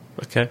somewhere.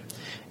 Okay.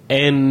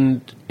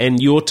 And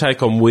your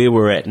take on where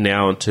we're at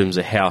now in terms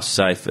of how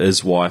safe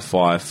is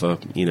Wi-Fi for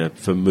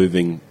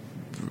moving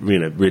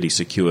really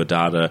secure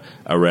data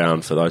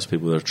around for those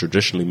people that have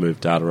traditionally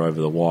moved data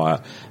over the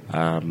wire,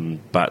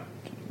 but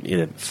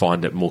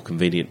find it more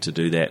convenient to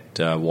do that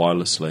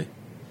wirelessly.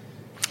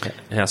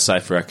 How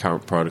safe are our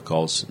current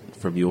protocols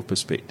from your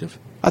perspective?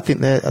 I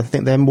think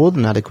they're more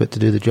than adequate to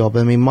do the job.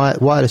 I mean,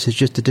 wireless is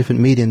just a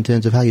different medium in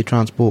terms of how you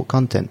transport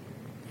content.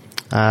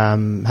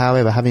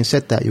 However, having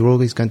said that, you're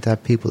always going to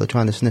have people that are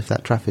trying to sniff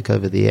that traffic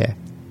over the air.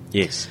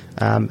 Yes.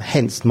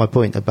 Hence my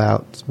point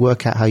about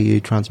work out how you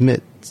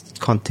transmit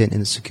content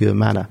in a secure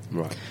manner.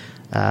 Right.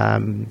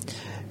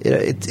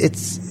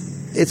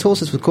 It's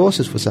horses for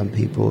courses for some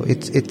people.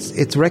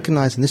 It's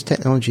recognizing this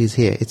technology is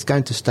here. It's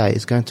going to stay.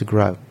 It's going to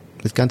grow.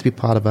 It's going to be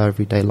part of our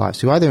everyday life.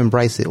 So you either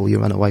embrace it or you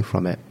run away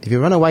from it. If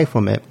you run away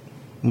from it,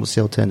 what's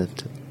the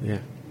alternative? Yeah.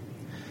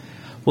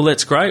 Well,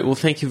 that's great. Well,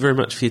 thank you very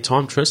much for your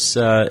time, Tris.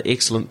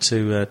 Excellent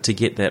to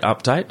get that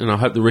update, and I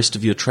hope the rest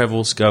of your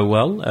travels go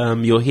well.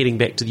 You're heading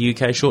back to the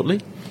UK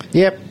shortly?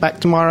 Yep, back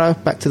tomorrow,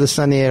 back to the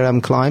sunnier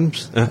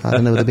climes. I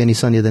don't know if it'll be any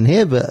sunnier than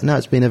here, but no,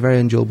 it's been a very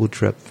enjoyable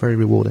trip, very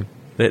rewarding.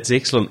 That's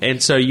excellent.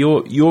 And so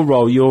your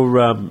role,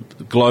 you're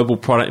global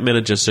product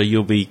manager, so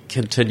you'll be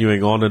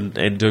continuing on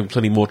and doing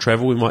plenty more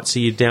travel. We might see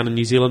you down in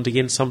New Zealand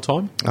again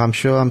sometime? I'm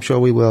sure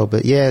we will.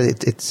 But yeah,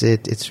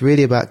 it's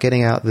really about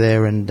getting out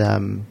there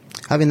and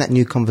having that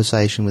new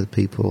conversation with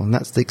people, and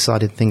that's the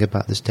exciting thing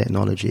about this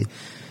technology.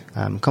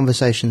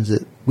 Conversations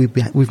that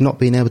we've not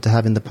been able to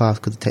have in the past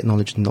because the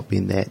technology's not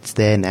been there. It's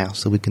there now,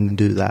 so we can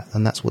do that,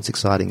 and that's what's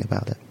exciting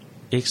about it.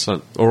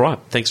 Excellent. All right.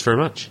 Thanks very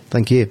much.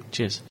 Thank you.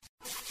 Cheers.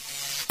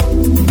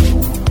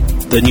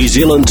 The New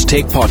Zealand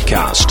Tech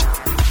Podcast,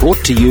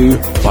 brought to you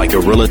by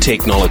Gorilla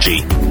Technology,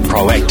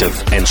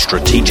 proactive and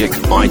strategic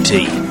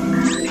IT.